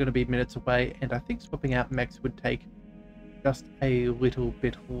 They're only going to be minutes away, and I think swapping out mechs would take just a little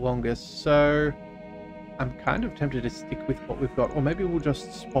bit longer, so I'm kind of tempted to stick with what we've got, or maybe we'll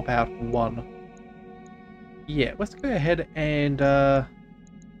just swap out one. Yeah, let's go ahead and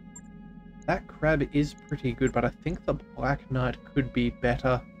that crab is pretty good, but I think the Black Knight could be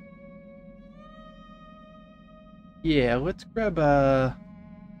better. Yeah, let's grab or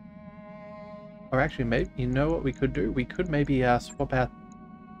actually, maybe, you know what we could do? We could maybe swap out...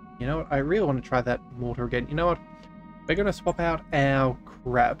 You know what? I really want to try that mortar again. You know what? We're going to swap out our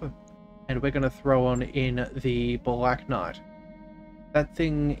crab, and we're going to throw on in the Black Knight. That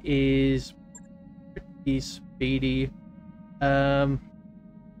thing is pretty speedy.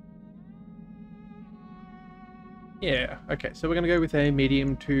 Yeah, okay, so we're going to go with a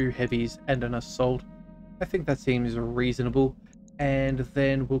medium, 2 heavies, and an assault. I think that seems reasonable. And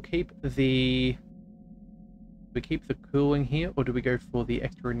then we'll keep the... Do we keep the cooling here, or do we go for the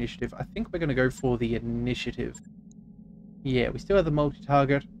extra initiative? I think we're going to go for the initiative. Yeah, we still have the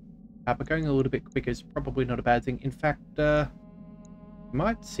multi-target, but going a little bit quicker is probably not a bad thing. In fact, we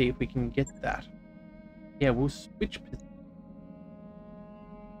might see if we can get that. Yeah, we'll switch...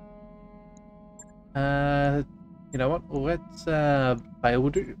 You know what? Let's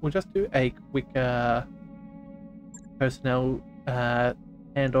we'll just do a quick personnel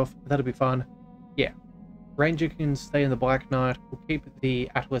handoff. That'll be fun. Yeah, Ranger can stay in the Black Knight. We'll keep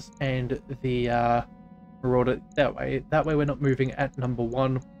the Atlas and the Marauder that way. That way, we're not moving at number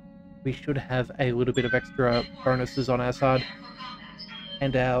 1. We should have a little bit of extra bonuses on our side,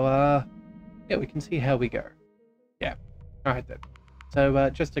 and our yeah, we can see how we go. Yeah. All right then. So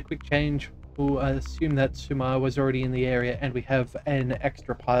just a quick change. We'll assume that Sumar was already in the area, and we have an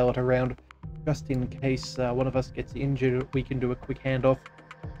extra pilot around just in case one of us gets injured. We can do a quick handoff.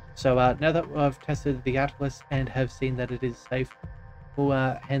 So now that I've tested the Atlas and have seen that it is safe, we'll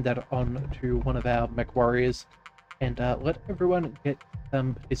hand that on to one of our MechWarriors and let everyone get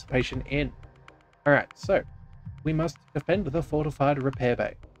some participation in. Alright, so we must defend the fortified repair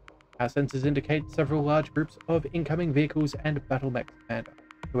bay. Our sensors indicate several large groups of incoming vehicles and BattleMech, Commander.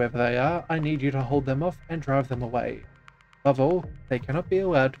 Whoever they are, I need you to hold them off and drive them away. Above all, they cannot be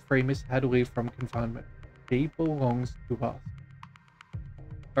allowed to free Miss Hadley from confinement. She belongs to us.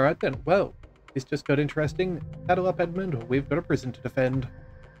 Alright then, well, this just got interesting. Saddle up, Edmund, we've got a prison to defend.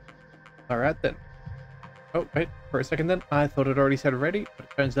 Alright then. Oh, wait, for a second then, I thought it already said ready, but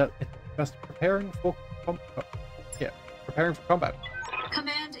it turns out it's just preparing for combat.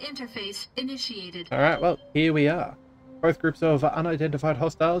 Command interface initiated. Alright, well, here we are. Both groups of unidentified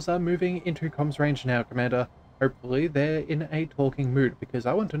hostiles are moving into comms range now, Commander. hopefully they're in a talking mood, because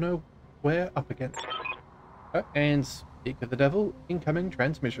I want to know we're up against. Oh, and speak of the devil, incoming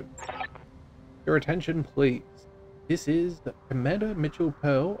transmission. Your attention, please. This is Commander Mitchell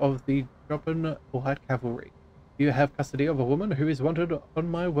Pearl of the Joppen Light Cavalry. You have custody of a woman who is wanted on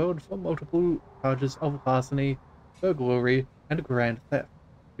my world for multiple charges of larceny, burglary, and grand theft.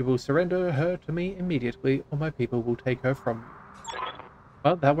 You will surrender her to me immediately, or my people will take her from you.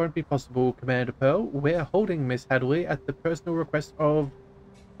 Well, that won't be possible, Commander Pearl. We're holding Miss Hadley at the personal request of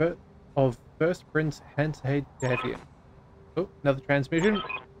First Prince Hanshade Davian. Oh, another transmission.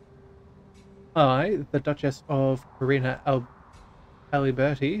 I, the Duchess of Carina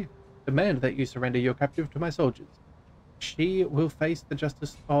Aliberti, demand that you surrender your captive to my soldiers. She will face the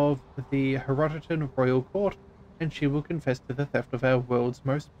justice of the Herodotan Royal Court, and she will confess to the theft of our world's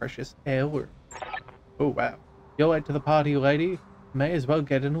most precious heirloom. Oh wow. You're late to the party, lady. May as well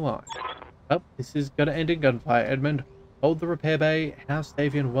get in line. Oh, this is gonna end in gunfire, Edmund. Hold the repair bay. House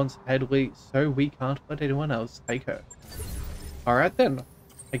Davian wants Hadley, so we can't let anyone else take her. Alright then.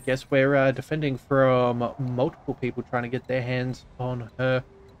 I guess we're defending from multiple people trying to get their hands on her.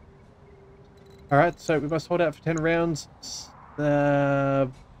 Alright, so we must hold out for 10 rounds. Yeah,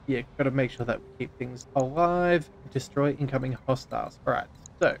 gotta make sure that we keep things alive. Destroy incoming hostiles. Alright,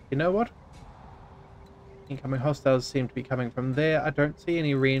 so, you know what? Incoming hostiles seem to be coming from there. I don't see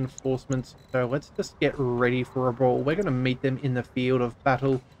any reinforcements, so let's just get ready for a brawl. We're gonna meet them in the field of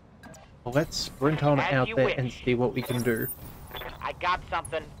battle. Let's sprint on out there and see what we can do. I got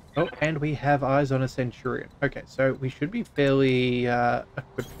something. Oh, and we have eyes on a Centurion. Okay, so we should be fairly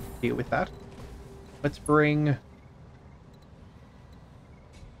equipped to deal with that. Let's bring...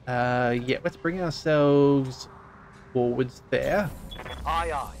 yeah, let's bring ourselves forwards there.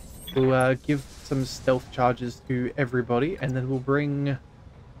 Aye, aye. We'll give some stealth charges to everybody, and then we'll bring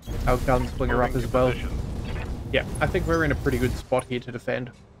our gunslinger up as well. Yeah, I think we're in a pretty good spot here to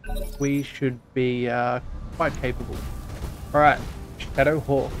defend. We should be quite capable. Alright, Shadow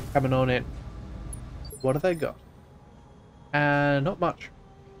Hawk coming on in. What have they got? Not much.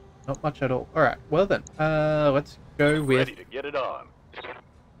 Not much at all. Alright, well then, let's go with... Ready to get it on.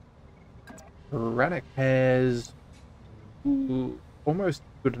 Rannoch has almost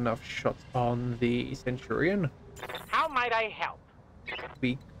good enough shots on the Centurion. How might I help?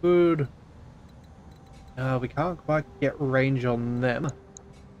 We could... we can't quite get range on them.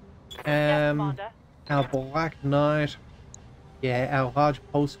 Yes, Commander. Our Black Knight... Yeah, our large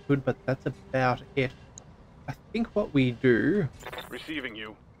pulse could, but that's about it. I think what we do... Receiving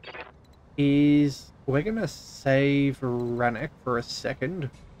you. Is we're going to save Rannoch for a second.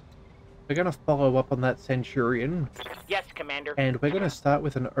 We're going to follow up on that Centurion. Yes, Commander. And we're going to start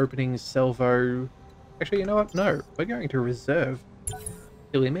with an opening salvo. Actually, you know what? No, we're going to reserve.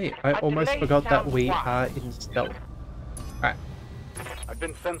 Silly me. I almost forgot that we are in stealth. Alright. I've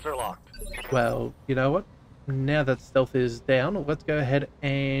been sensor locked. Well, you know what? Now that stealth is down, let's go ahead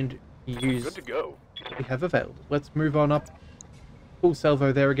and use Good to go. what we have available. Let's move on up. Full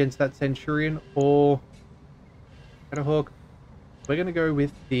salvo there against that Centurion, or Shadowhawk. We're going to go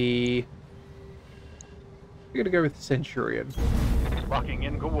with the... We're going to go with the Centurion. Locking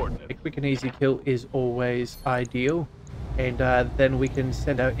in coordinates. A quick and easy kill is always ideal. And then we can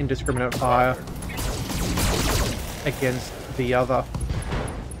send out indiscriminate fire against the other.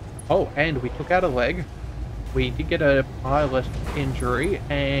 Oh, and we took out a leg. We did get a pilot injury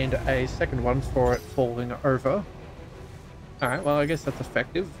and a second one for it falling over. Alright, well I guess that's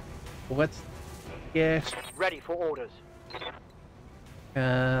effective. Let's get... Ready for orders.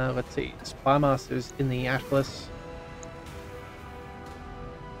 let's see. Spy Masters in the Atlas.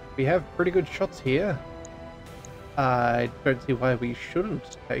 We have pretty good shots here. I don't see why we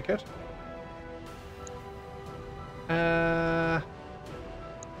shouldn't take it.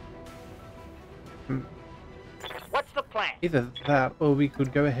 What's the plan? Either that, or we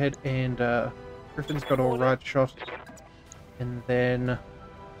could go ahead and Griffin's got all right shot, and then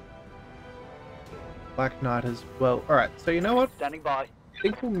Black Knight as well. All right, so you know what? Standing by. I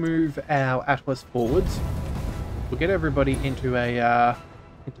think we'll move our Atlas forwards. We'll get everybody into a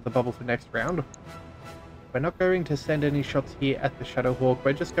into the bubble for next round. We're not going to send any shots here at the Shadowhawk.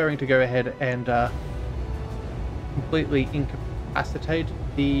 We're just going to go ahead and completely incapacitate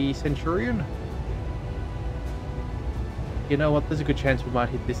the Centurion. You know what? There's a good chance we might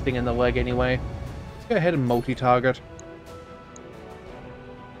hit this thing in the leg anyway. Let's go ahead and multi-target.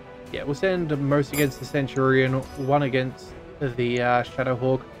 Yeah, we'll send most against the Centurion, one against the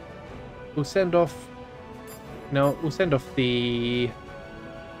Shadowhawk. We'll send off... No, we'll send off the...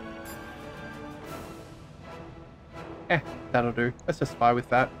 that'll do. Let's just spy with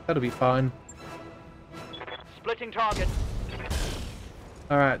that. That'll be fine. Planting target.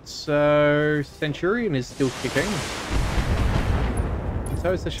 Alright, so Centurion is still kicking. And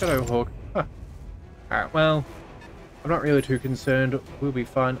so is the Shadowhawk. Huh. Alright, well, I'm not really too concerned. We'll be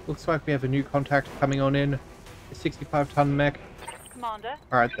fine. Looks like we have a new contact coming on in. A 65-ton mech. Commander.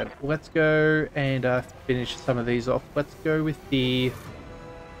 Alright then, let's go and finish some of these off. Let's go with the...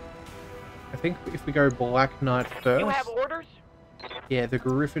 I think if we go Black Knight first... You have orders? Yeah, the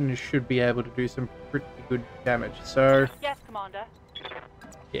Griffin should be able to do some pretty good damage. So, Yes, Commander.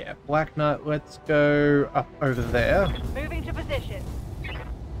 yeah, Black Knight, let's go up over there. Moving to position.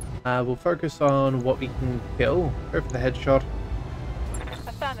 We'll focus on what we can kill. Go for the headshot.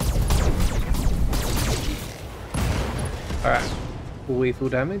 Affirmative. Alright, lethal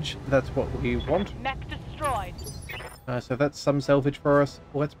damage. That's what we want. Mech destroyed. So that's some salvage for us.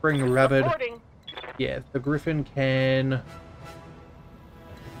 Let's bring Rabid. Reporting. Yeah, the Griffin can...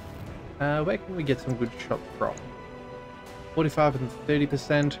 where can we get some good shots from? 45 and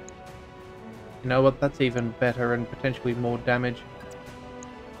 30%. You know what, that's even better and potentially more damage.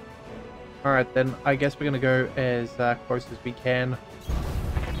 Alright then, I guess we're going to go as close as we can.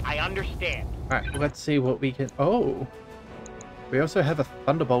 I understand. Alright, let's see what we can... Oh! We also have a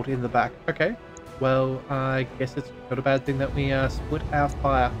Thunderbolt in the back. Okay. Well, I guess it's not a bad thing that we split our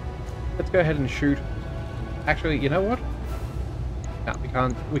fire. Let's go ahead and shoot. Actually, you know what? No, we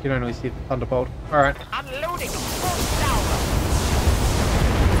can't. We can only see the Thunderbolt. Alright. Unloading a full salvo.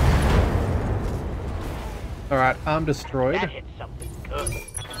 Alright, arm destroyed. That hit something good.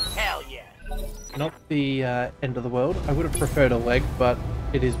 Hell yes. Not the end of the world. I would have preferred a leg, but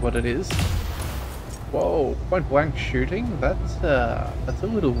it is what it is. Whoa, point blank shooting? That's a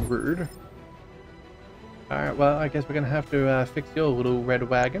little rude. Alright, well, I guess we're going to have to fix your little red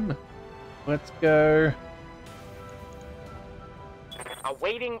wagon. Let's go.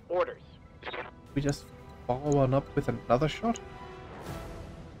 Awaiting orders. We just follow on up with another shot?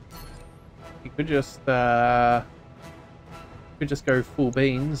 We could just go full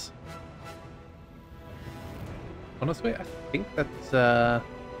beans. Honestly, I think that's okay,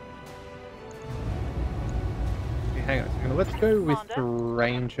 hang on a second. Let's go with the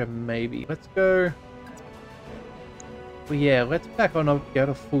Ranger maybe. Let's go. Well, yeah, let's back on up, get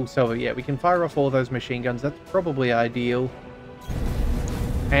a full salvo. Yeah, we can fire off all those machine guns. That's probably ideal.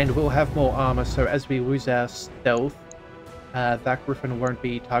 And we'll have more armor, so as we lose our stealth, that Griffin won't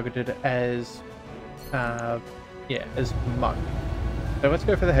be targeted as, yeah, as much. So let's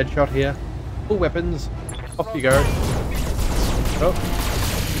go for the headshot here. Full weapons. Off you go. Oh.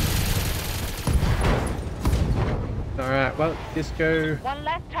 Alright, well, Disco... One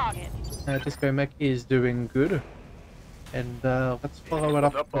less target. Disco Mech is doing good. And let's follow it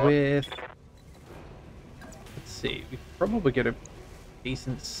up with... Let's see, we could probably get a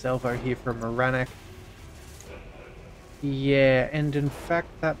decent salvo here from Maranek. Yeah, and in fact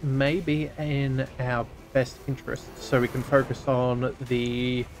that may be in our best interest, so we can focus on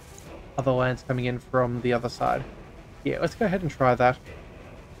the other lands coming in from the other side. Yeah, let's go ahead and try that.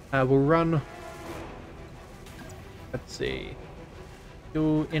 We'll run... Let's see.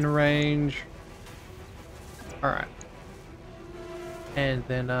 Still in range. Alright. And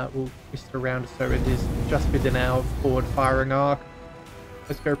then we'll twist it around so it is just within our forward firing arc.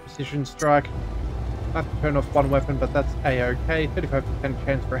 Let's go precision strike. I have to turn off one weapon, but that's a-okay. 35%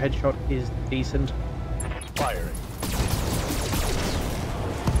 chance for a headshot is decent. Firing.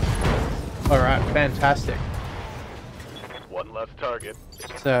 Alright, fantastic. One less target.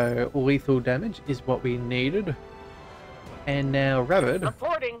 So, lethal damage is what we needed. And now, Rabid.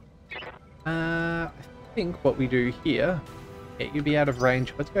 Reporting. I think what we do here... Yeah, you'll be out of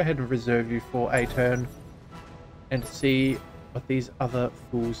range. Let's go ahead and reserve you for a turn. And see what these other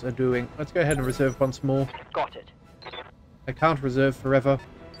fools are doing. Let's go ahead and reserve once more. Got it. I can't reserve forever.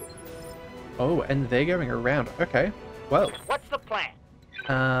 Oh, and they're going around. Okay, well. What's the plan?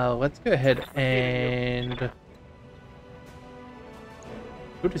 Let's go ahead and...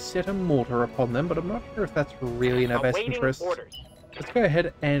 Could set a mortar upon them, but I'm not sure if that's really in our best Awaiting interest. orders. Let's go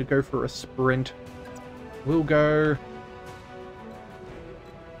ahead and go for a sprint. We'll go...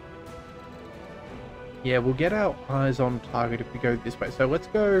 Yeah, we'll get our eyes on target if we go this way. So let's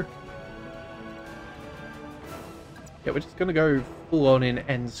go... Yeah, we're just going to go full on in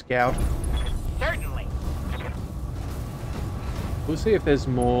and scout. Certainly. We'll see if there's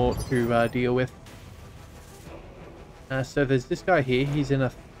more to deal with. So there's this guy here. He's in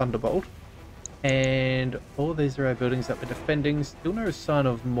a Thunderbolt. And all these are our buildings that we're defending. Still no sign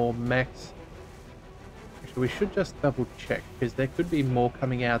of more mechs. Actually, we should just double check, because there could be more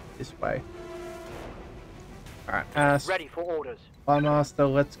coming out this way. Alright, Ready for orders. Spy Master,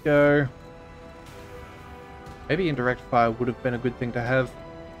 let's go. Maybe indirect fire would have been a good thing to have.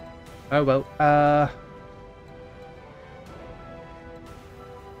 Oh well,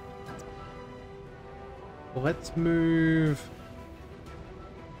 let's move.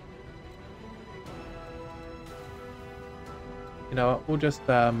 You know what, we'll just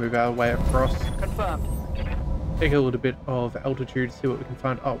move our way across. Confirmed. Take a little bit of altitude, see what we can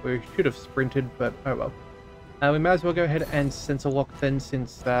find. Oh, we should have sprinted, but oh well. We might as well go ahead and sensor lock then,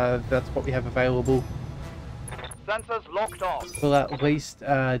 since that's what we have available. Sensors locked off. Will at least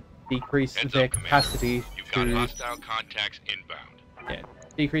decrease Heads their up, Commander. capacity You've got to hostile contacts inbound. yeah,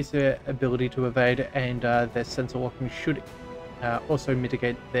 decrease their ability to evade, and their sensor locking should also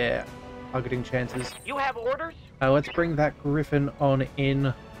mitigate their targeting chances. You have orders? Let's bring that Griffin on in.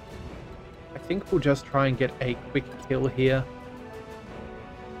 I think we'll just try and get a quick kill here.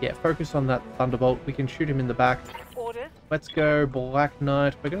 Yeah, focus on that Thunderbolt. We can shoot him in the back. Orders? Let's go Black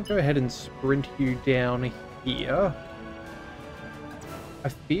Knight. We're going to go ahead and sprint you down here. I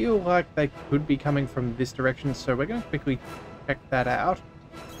feel like they could be coming from this direction, so we're going to quickly check that out.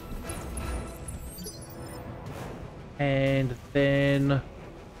 And then...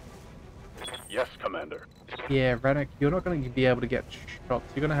 Yes, Commander. yeah, Rannoch, you're not going to be able to get shots.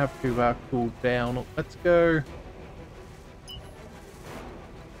 You're going to have to cool down. Let's go...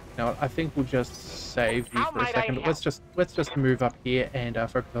 no, I think we'll just save you How for a might I second. help? Let's just move up here and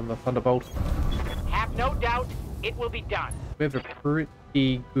focus on the Thunderbolt. Have no doubt it will be done. We have a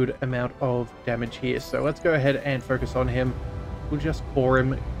pretty good amount of damage here, so let's go ahead and focus on him. We'll just core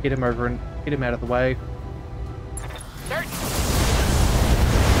him, get him over and get him out of the way. Certain.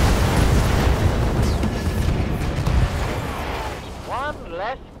 One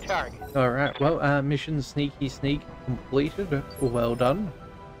less target. Alright, well, mission Sneaky Sneak completed. Well done.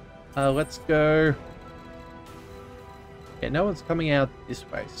 Let's go... yeah, no one's coming out this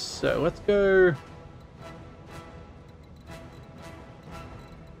way, so let's go...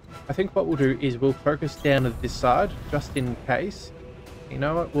 I think what we'll do is we'll focus down at this side, just in case. You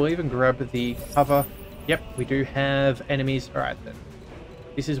know what, we'll even grab the cover. Yep, we do have enemies. Alright then.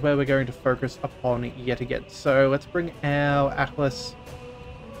 This is where we're going to focus upon yet again. So let's bring our Atlas.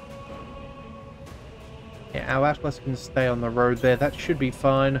 Yeah, our Atlas can stay on the road there. That should be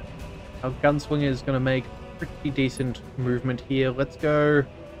fine. Our Gunslinger is going to make pretty decent movement here. Let's go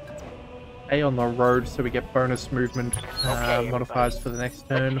A on the road so we get bonus movement Okay, modifiers everybody. for the next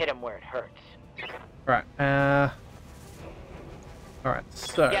Let's turn. hit him where it hurts. Alright, alright,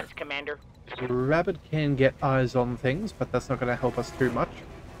 so Yes, Commander. Rabbit can get eyes on things, but that's not going to help us too much.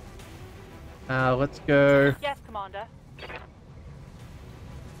 Let's go. Yes, Commander.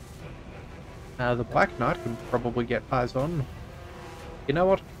 The Black Knight can probably get eyes on. You know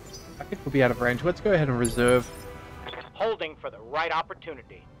what? I think we'll be out of range. Let's go ahead and reserve. Holding for the right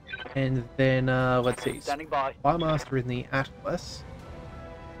opportunity. And then, let's see. Standing by. Firemaster in the Atlas.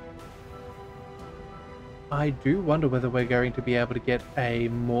 I do wonder whether we're going to be able to get a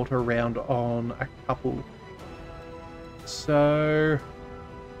mortar round on a couple. So...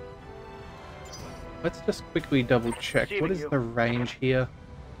 let's just quickly double check. What is the range here?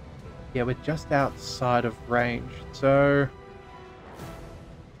 Yeah, we're just outside of range, so...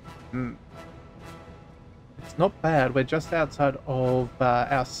 it's not bad. We're just outside of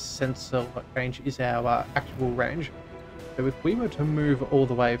our sensor range is our actual range. So if we were to move all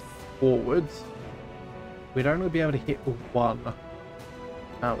the way forwards, we'd only be able to hit one.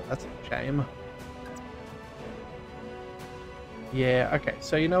 Oh, that's a shame. Yeah, okay,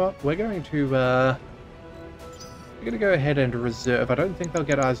 so you know what? We're going to go ahead and reserve. I don't think they'll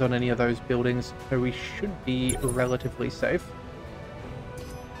get eyes on any of those buildings, so we should be relatively safe.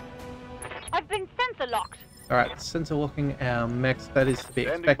 I've been sensor locked. Alright, sensor locking our mechs, that is to be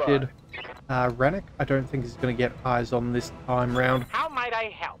Standing expected. Rannoch, I don't think is going to get eyes on this time round. How might I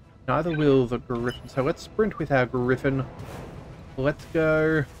help? Neither will the Griffin, so let's sprint with our Griffin. Let's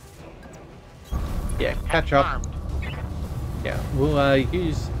go... yeah, catch up. Armed. Yeah,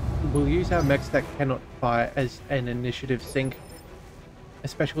 we'll use our mechs that cannot fire as an initiative sync,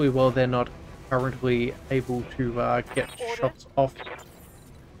 especially while they're not currently able to get shots off.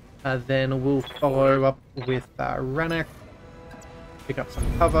 Then we'll follow up with Rannoch, pick up some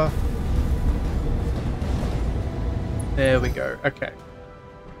cover. There we go. Okay.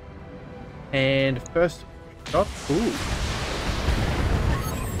 And first shot. Ooh.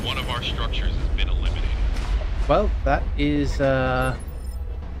 One of our structures has been eliminated. Well, that is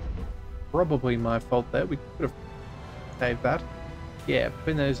probably my fault there. We could have saved that. Yeah,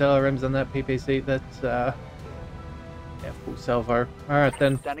 putting those LRMs on that PPC, that's yeah, full salvo. Alright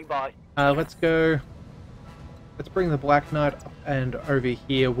then. Standing by. Let's go. Let's bring the Black Knight up and over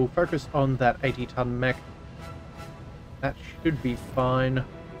here. We'll focus on that 80-ton mech. That should be fine.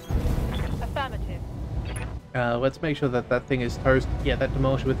 Affirmative. Let's make sure that that thing is toast. Yeah, that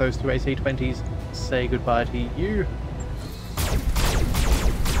demolisher with those two AC-20s. Say goodbye to you.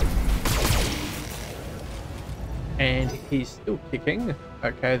 And he's still kicking.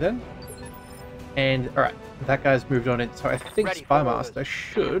 Okay, then. And, alright, that guy's moved on in. So I think Spymaster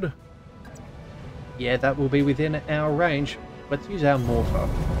should... Yeah, that will be within our range. Let's use our mortar.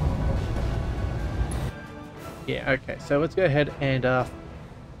 Yeah, okay, so let's go ahead and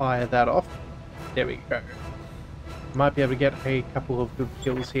fire that off. There we go. Might be able to get a couple of good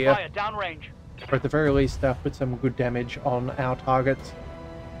kills here. Fire downrange. Or at the very least, put some good damage on our targets.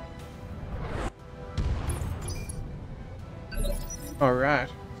 Alright,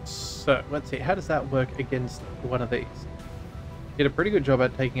 so let's see, how does that work against one of these? Did a pretty good job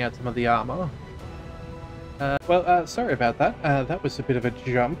at taking out some of the armor. Sorry about that. That was a bit of a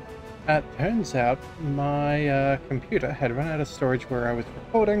jump. Turns out my computer had run out of storage where I was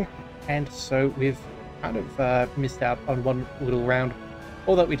recording, and so we've kind of missed out on one little round.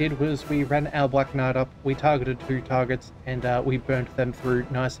 All that we did was we ran our Black Knight up, we targeted 2 targets, and we burnt them through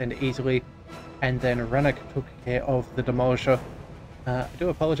nice and easily, and then Rennick took care of the Demolisher. I do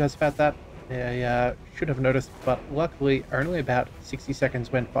apologize about that. I should have noticed, but luckily only about 60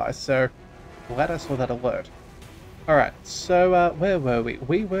 seconds went by, so glad I saw that alert. Alright, so where were we?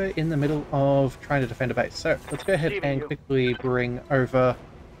 We were in the middle of trying to defend a base, so let's go ahead and quickly bring over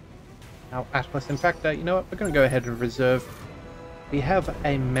our Atlas. In fact, you know what? We're going to go ahead and reserve. We have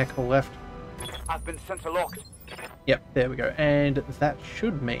a mech left. I've been sensor locked. Yep, there we go. And that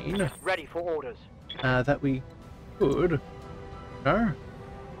should mean... Ready for orders. that we could... No?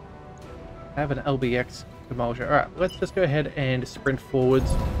 Have an LBX Demolisher. Alright, let's just go ahead and sprint forwards.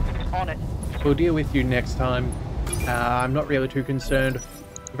 On it. We'll deal with you next time. I'm not really too concerned.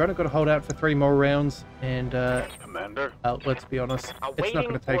 We've only got to hold out for 3 more rounds, and Commander. let's be honest, it's not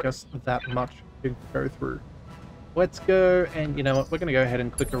going to take us that much to go through. Let's go, and you know what, we're going to go ahead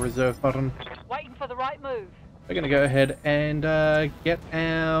and click a reserve button. Waiting for the right move. We're going to go ahead and get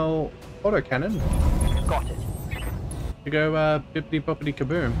our autocannon Got it. to go bippity boppity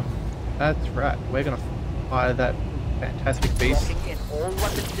kaboom. That's right, we're going to fire that fantastic beast. Locking in all weapon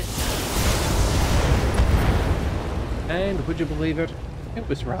systems. And would you believe it? It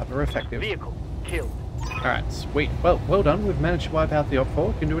was rather effective. Vehicle killed. Alright, sweet. Well done. We've managed to wipe out the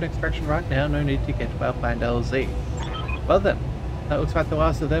Op-4. Can do an extraction right now. No need to get to our planned LZ. Well then, that looks like the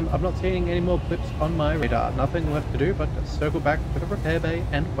last of them. I'm not seeing any more blips on my radar. Nothing left to do but to circle back to the repair bay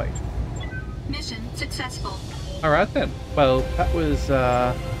and wait. Mission successful. Alright then. Well, that was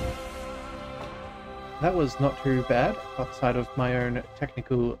not too bad outside of my own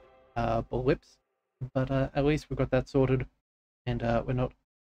technical blips. But at least we've got that sorted, and I'm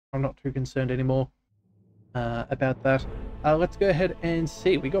not too concerned anymore about that. Let's go ahead and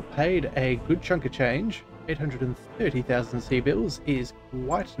see. We got paid a good chunk of change. 830,000 C-bills is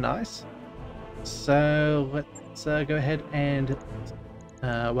quite nice. So let's go ahead and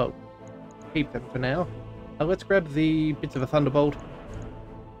keep them for now. Let's grab the bits of a Thunderbolt.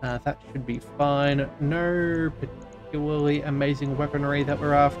 That should be fine. No particularly amazing weaponry that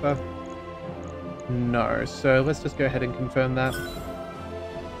we're after. No, so let's just go ahead and confirm that.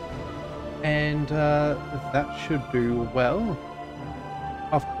 And that should do well.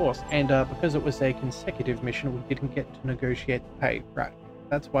 Of course, and because it was a consecutive mission, we didn't get to negotiate the pay. Right,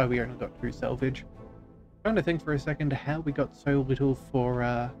 that's why we only got 2 salvage. Trying to think for a second how we got so little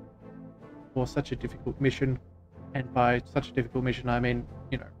for such a difficult mission. And by such a difficult mission, I mean,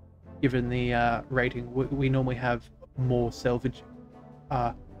 you know, given the rating, we normally have more salvage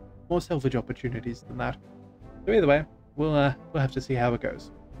opportunities than that. So either way, we'll have to see how it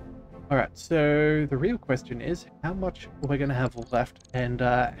goes. Alright, so the real question is how much we're going to have left and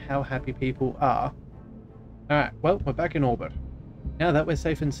how happy people are. Alright, well, we're back in orbit. Now that we're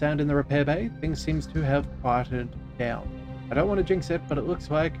safe and sound in the repair bay, things seems to have quieted down. I don't want to jinx it, but it looks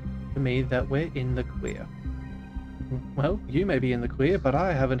like to me that we're in the clear. Well, you may be in the clear, but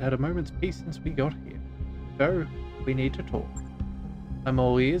I haven't had a moment's peace since we got here. So, we need to talk. I'm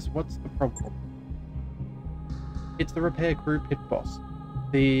all ears. What's the problem? It's the repair crew pit boss.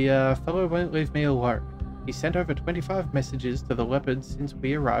 The fellow won't leave me alone. He sent over 25 messages to the Leopards since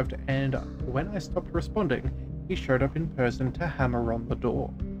we arrived, and when I stopped responding, he showed up in person to hammer on the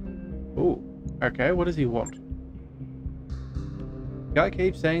door. Ooh, okay, what does he want? Guy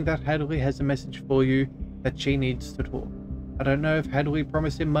keeps saying that Hadley has a message for you, that she needs to talk. I don't know if Hadley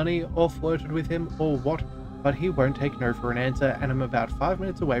promised him money or flirted with him or what, but he won't take no for an answer, and I'm about 5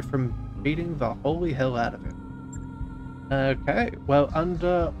 minutes away from beating the holy hell out of him. Okay, well,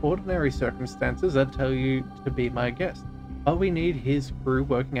 under ordinary circumstances, I'd tell you to be my guest. but we need his crew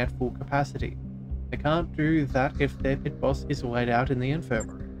working at full capacity. They can't do that if their pit boss is laid out in the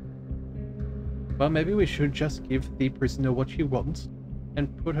infirmary. Well, maybe we should just give the prisoner what she wants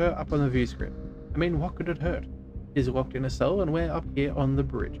and put her up on the view screen. I mean, what could it hurt? She's locked in a cell and we're up here on the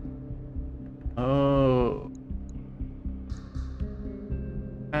bridge. Oh.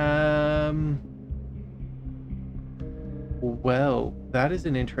 Well, that is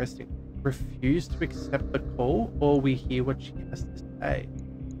an interesting. Refuse to accept the call, or we hear what she has to say.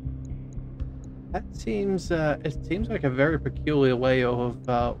 That seems, it seems like a very peculiar way of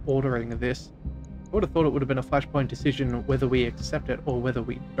ordering this. I would have thought it would have been a flashpoint decision whether we accept it or whether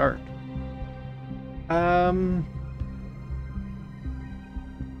we don't.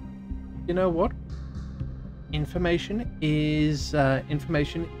 You know what? Information is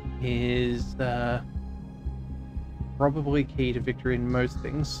probably key to victory in most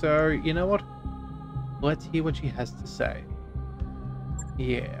things. So you know what? Let's hear what she has to say.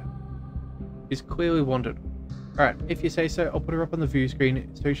 Yeah, she's clearly wanted. All right, if you say so, I'll put her up on the view screen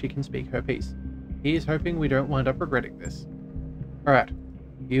so she can speak her piece. He is hoping we don't wind up regretting this. All right,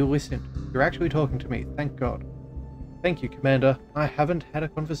 you listened. You're actually talking to me. Thank God. Thank you, Commander. I haven't had a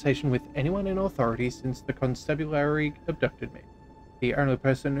conversation with anyone in authority since the constabulary abducted me. The only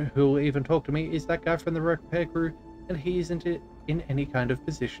person who will even talk to me is that guy from the repair crew, and he isn't in any kind of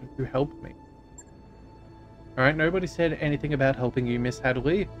position to help me. Alright, nobody said anything about helping you, Miss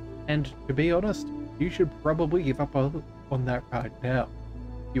Hadley, and to be honest, you should probably give up on that right now.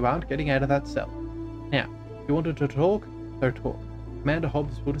 You aren't getting out of that cell. Now, if you wanted to talk, so talk. Commander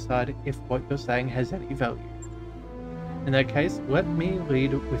Hobbs will decide if what you're saying has any value. In that case, let me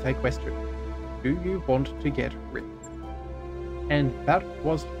lead with a question. Do you want to get rich? And that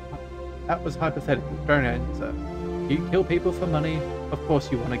was hypothetical. Don't answer. You kill people for money, of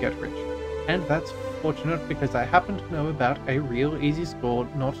course you want to get rich. And that's fortunate because I happen to know about a real easy score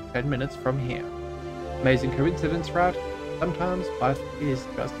not 10 minutes from here. Amazing coincidence, right? Sometimes life is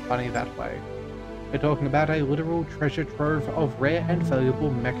just funny that way. We're talking about a literal treasure trove of rare and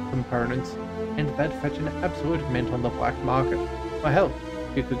valuable mech components, and that fetch an absolute mint on the black market. Well, hell,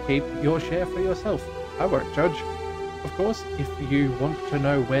 you could keep your share for yourself. I won't judge. Of course, if you want to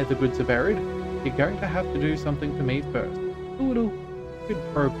know where the goods are buried, you're going to have to do something for me first. A little quid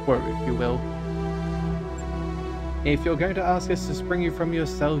pro quo, if you will. If you're going to ask us to spring you from your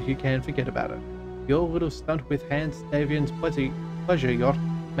cell, you can forget about it. Your little stunt with Hans Davian's pleasure yacht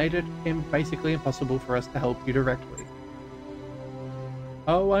made it basically impossible for us to help you directly.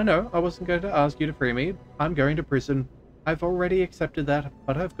 Oh, I know, I wasn't going to ask you to free me. I'm going to prison. I've already accepted that,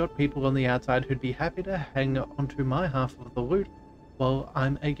 but I've got people on the outside who'd be happy to hang onto my half of the loot while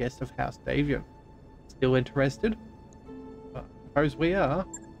I'm a guest of House Davian. Still interested? I suppose we are.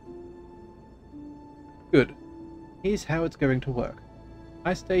 Good. Here's how it's going to work.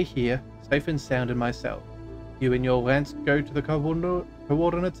 I stay here, safe and sound in my cell. You and your Lance go to the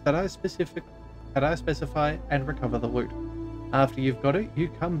coordinates that I specify and recover the loot. After you've got it, you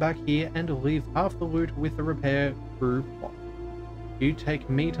come back here and leave half the loot with the repair crew plot. You take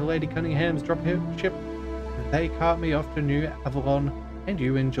me to Lady Cunningham's dropship, they cart me off to New Avalon, and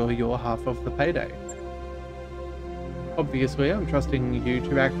you enjoy your half of the payday. Obviously, I'm trusting you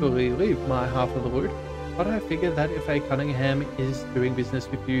to actually leave my half of the loot, but I figure that if a Cunningham is doing business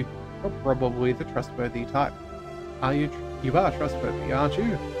with you, you're probably the trustworthy type. You are trustworthy, aren't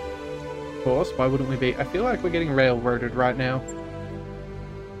you? Of course, why wouldn't we be? I feel like we're getting railroaded right now.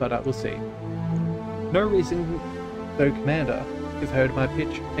 But we'll see. No reason, though, Commander. You've heard my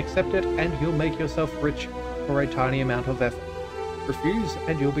pitch. Accept it, and you'll make yourself rich for a tiny amount of effort. Refuse,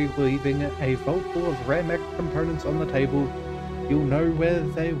 and you'll be leaving a vault full of rare mech components on the table. You'll know where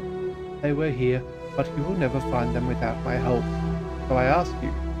they were here, but you will never find them without my help. So I ask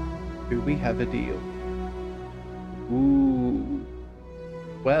you, do we have a deal? Ooh.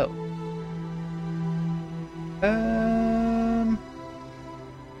 Well.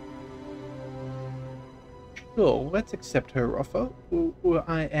 Sure, let's accept her offer.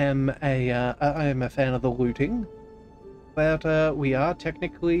 I am a fan of the looting, but we are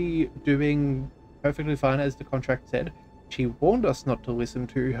technically doing perfectly fine, as the contract said. She warned us not to listen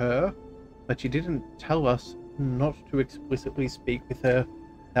to her, but she didn't tell us not to explicitly speak with her.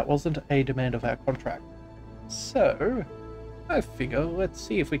 That wasn't a demand of our contract. So, I figure let's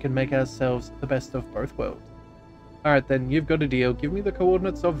see if we can make ourselves the best of both worlds. Alright then, you've got a deal. Give me the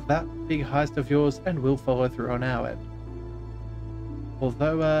coordinates of that big heist of yours and we'll follow through on our end.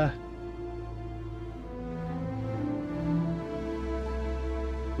 Although,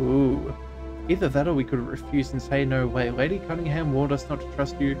 ooh. Either that or we could refuse and say no way. Lady Cunningham warned us not to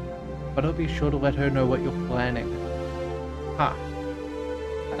trust you, but I'll be sure to let her know what you're planning. Huh.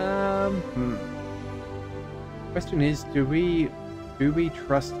 Question is, do we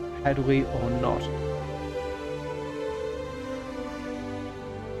trust Hadley or not?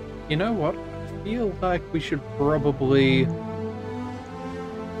 You know what? I feel like we should probably...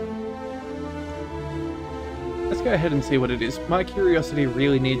 Let's go ahead and see what it is. My curiosity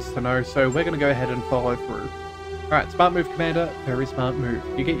really needs to know, so we're going to go ahead and follow through. Alright, smart move, Commander. Very smart move.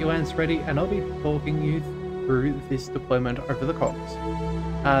 You get your lance ready, and I'll be talking you through this deployment over the comms.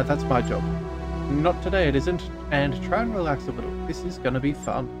 That's my job. Not today, it isn't. And try and relax a little. This is going to be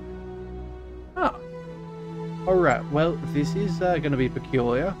fun. Ah. Alright, well, this is going to be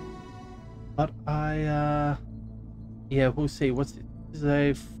peculiar. But yeah, we'll see. What's this? This is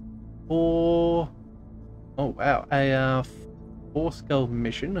a 4... Oh, wow. A 4-skull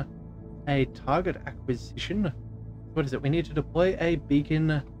mission. A target acquisition. What is it? We need to deploy a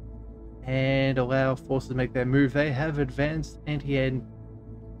beacon and allow forces to make their move. They have advanced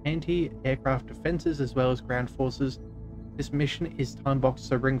anti-aircraft defenses as well as ground forces. This mission is time-boxed,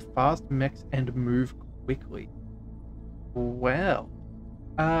 so bring fast mechs and move quickly. Well,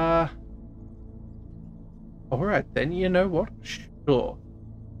 alright then, you know what? Sure.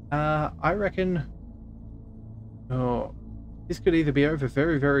 I reckon... Oh, this could either be over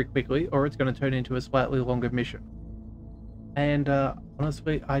very, very quickly, or it's going to turn into a slightly longer mission. And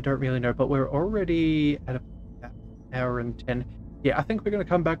honestly, I don't really know, but we're already at an hour and 10. Yeah, I think we're going to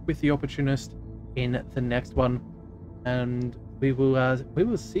come back with the Opportunist in the next one, and we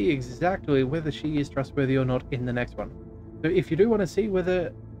will see exactly whether she is trustworthy or not in the next one. So if you do want to see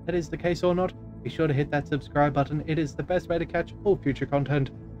whether that is the case or not, be sure to hit that subscribe button. It is the best way to catch all future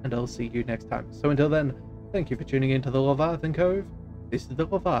content, and I'll see you next time. So until then, thank you for tuning in to the Leviathan Cove. This is the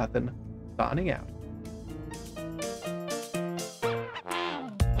Leviathan, signing out.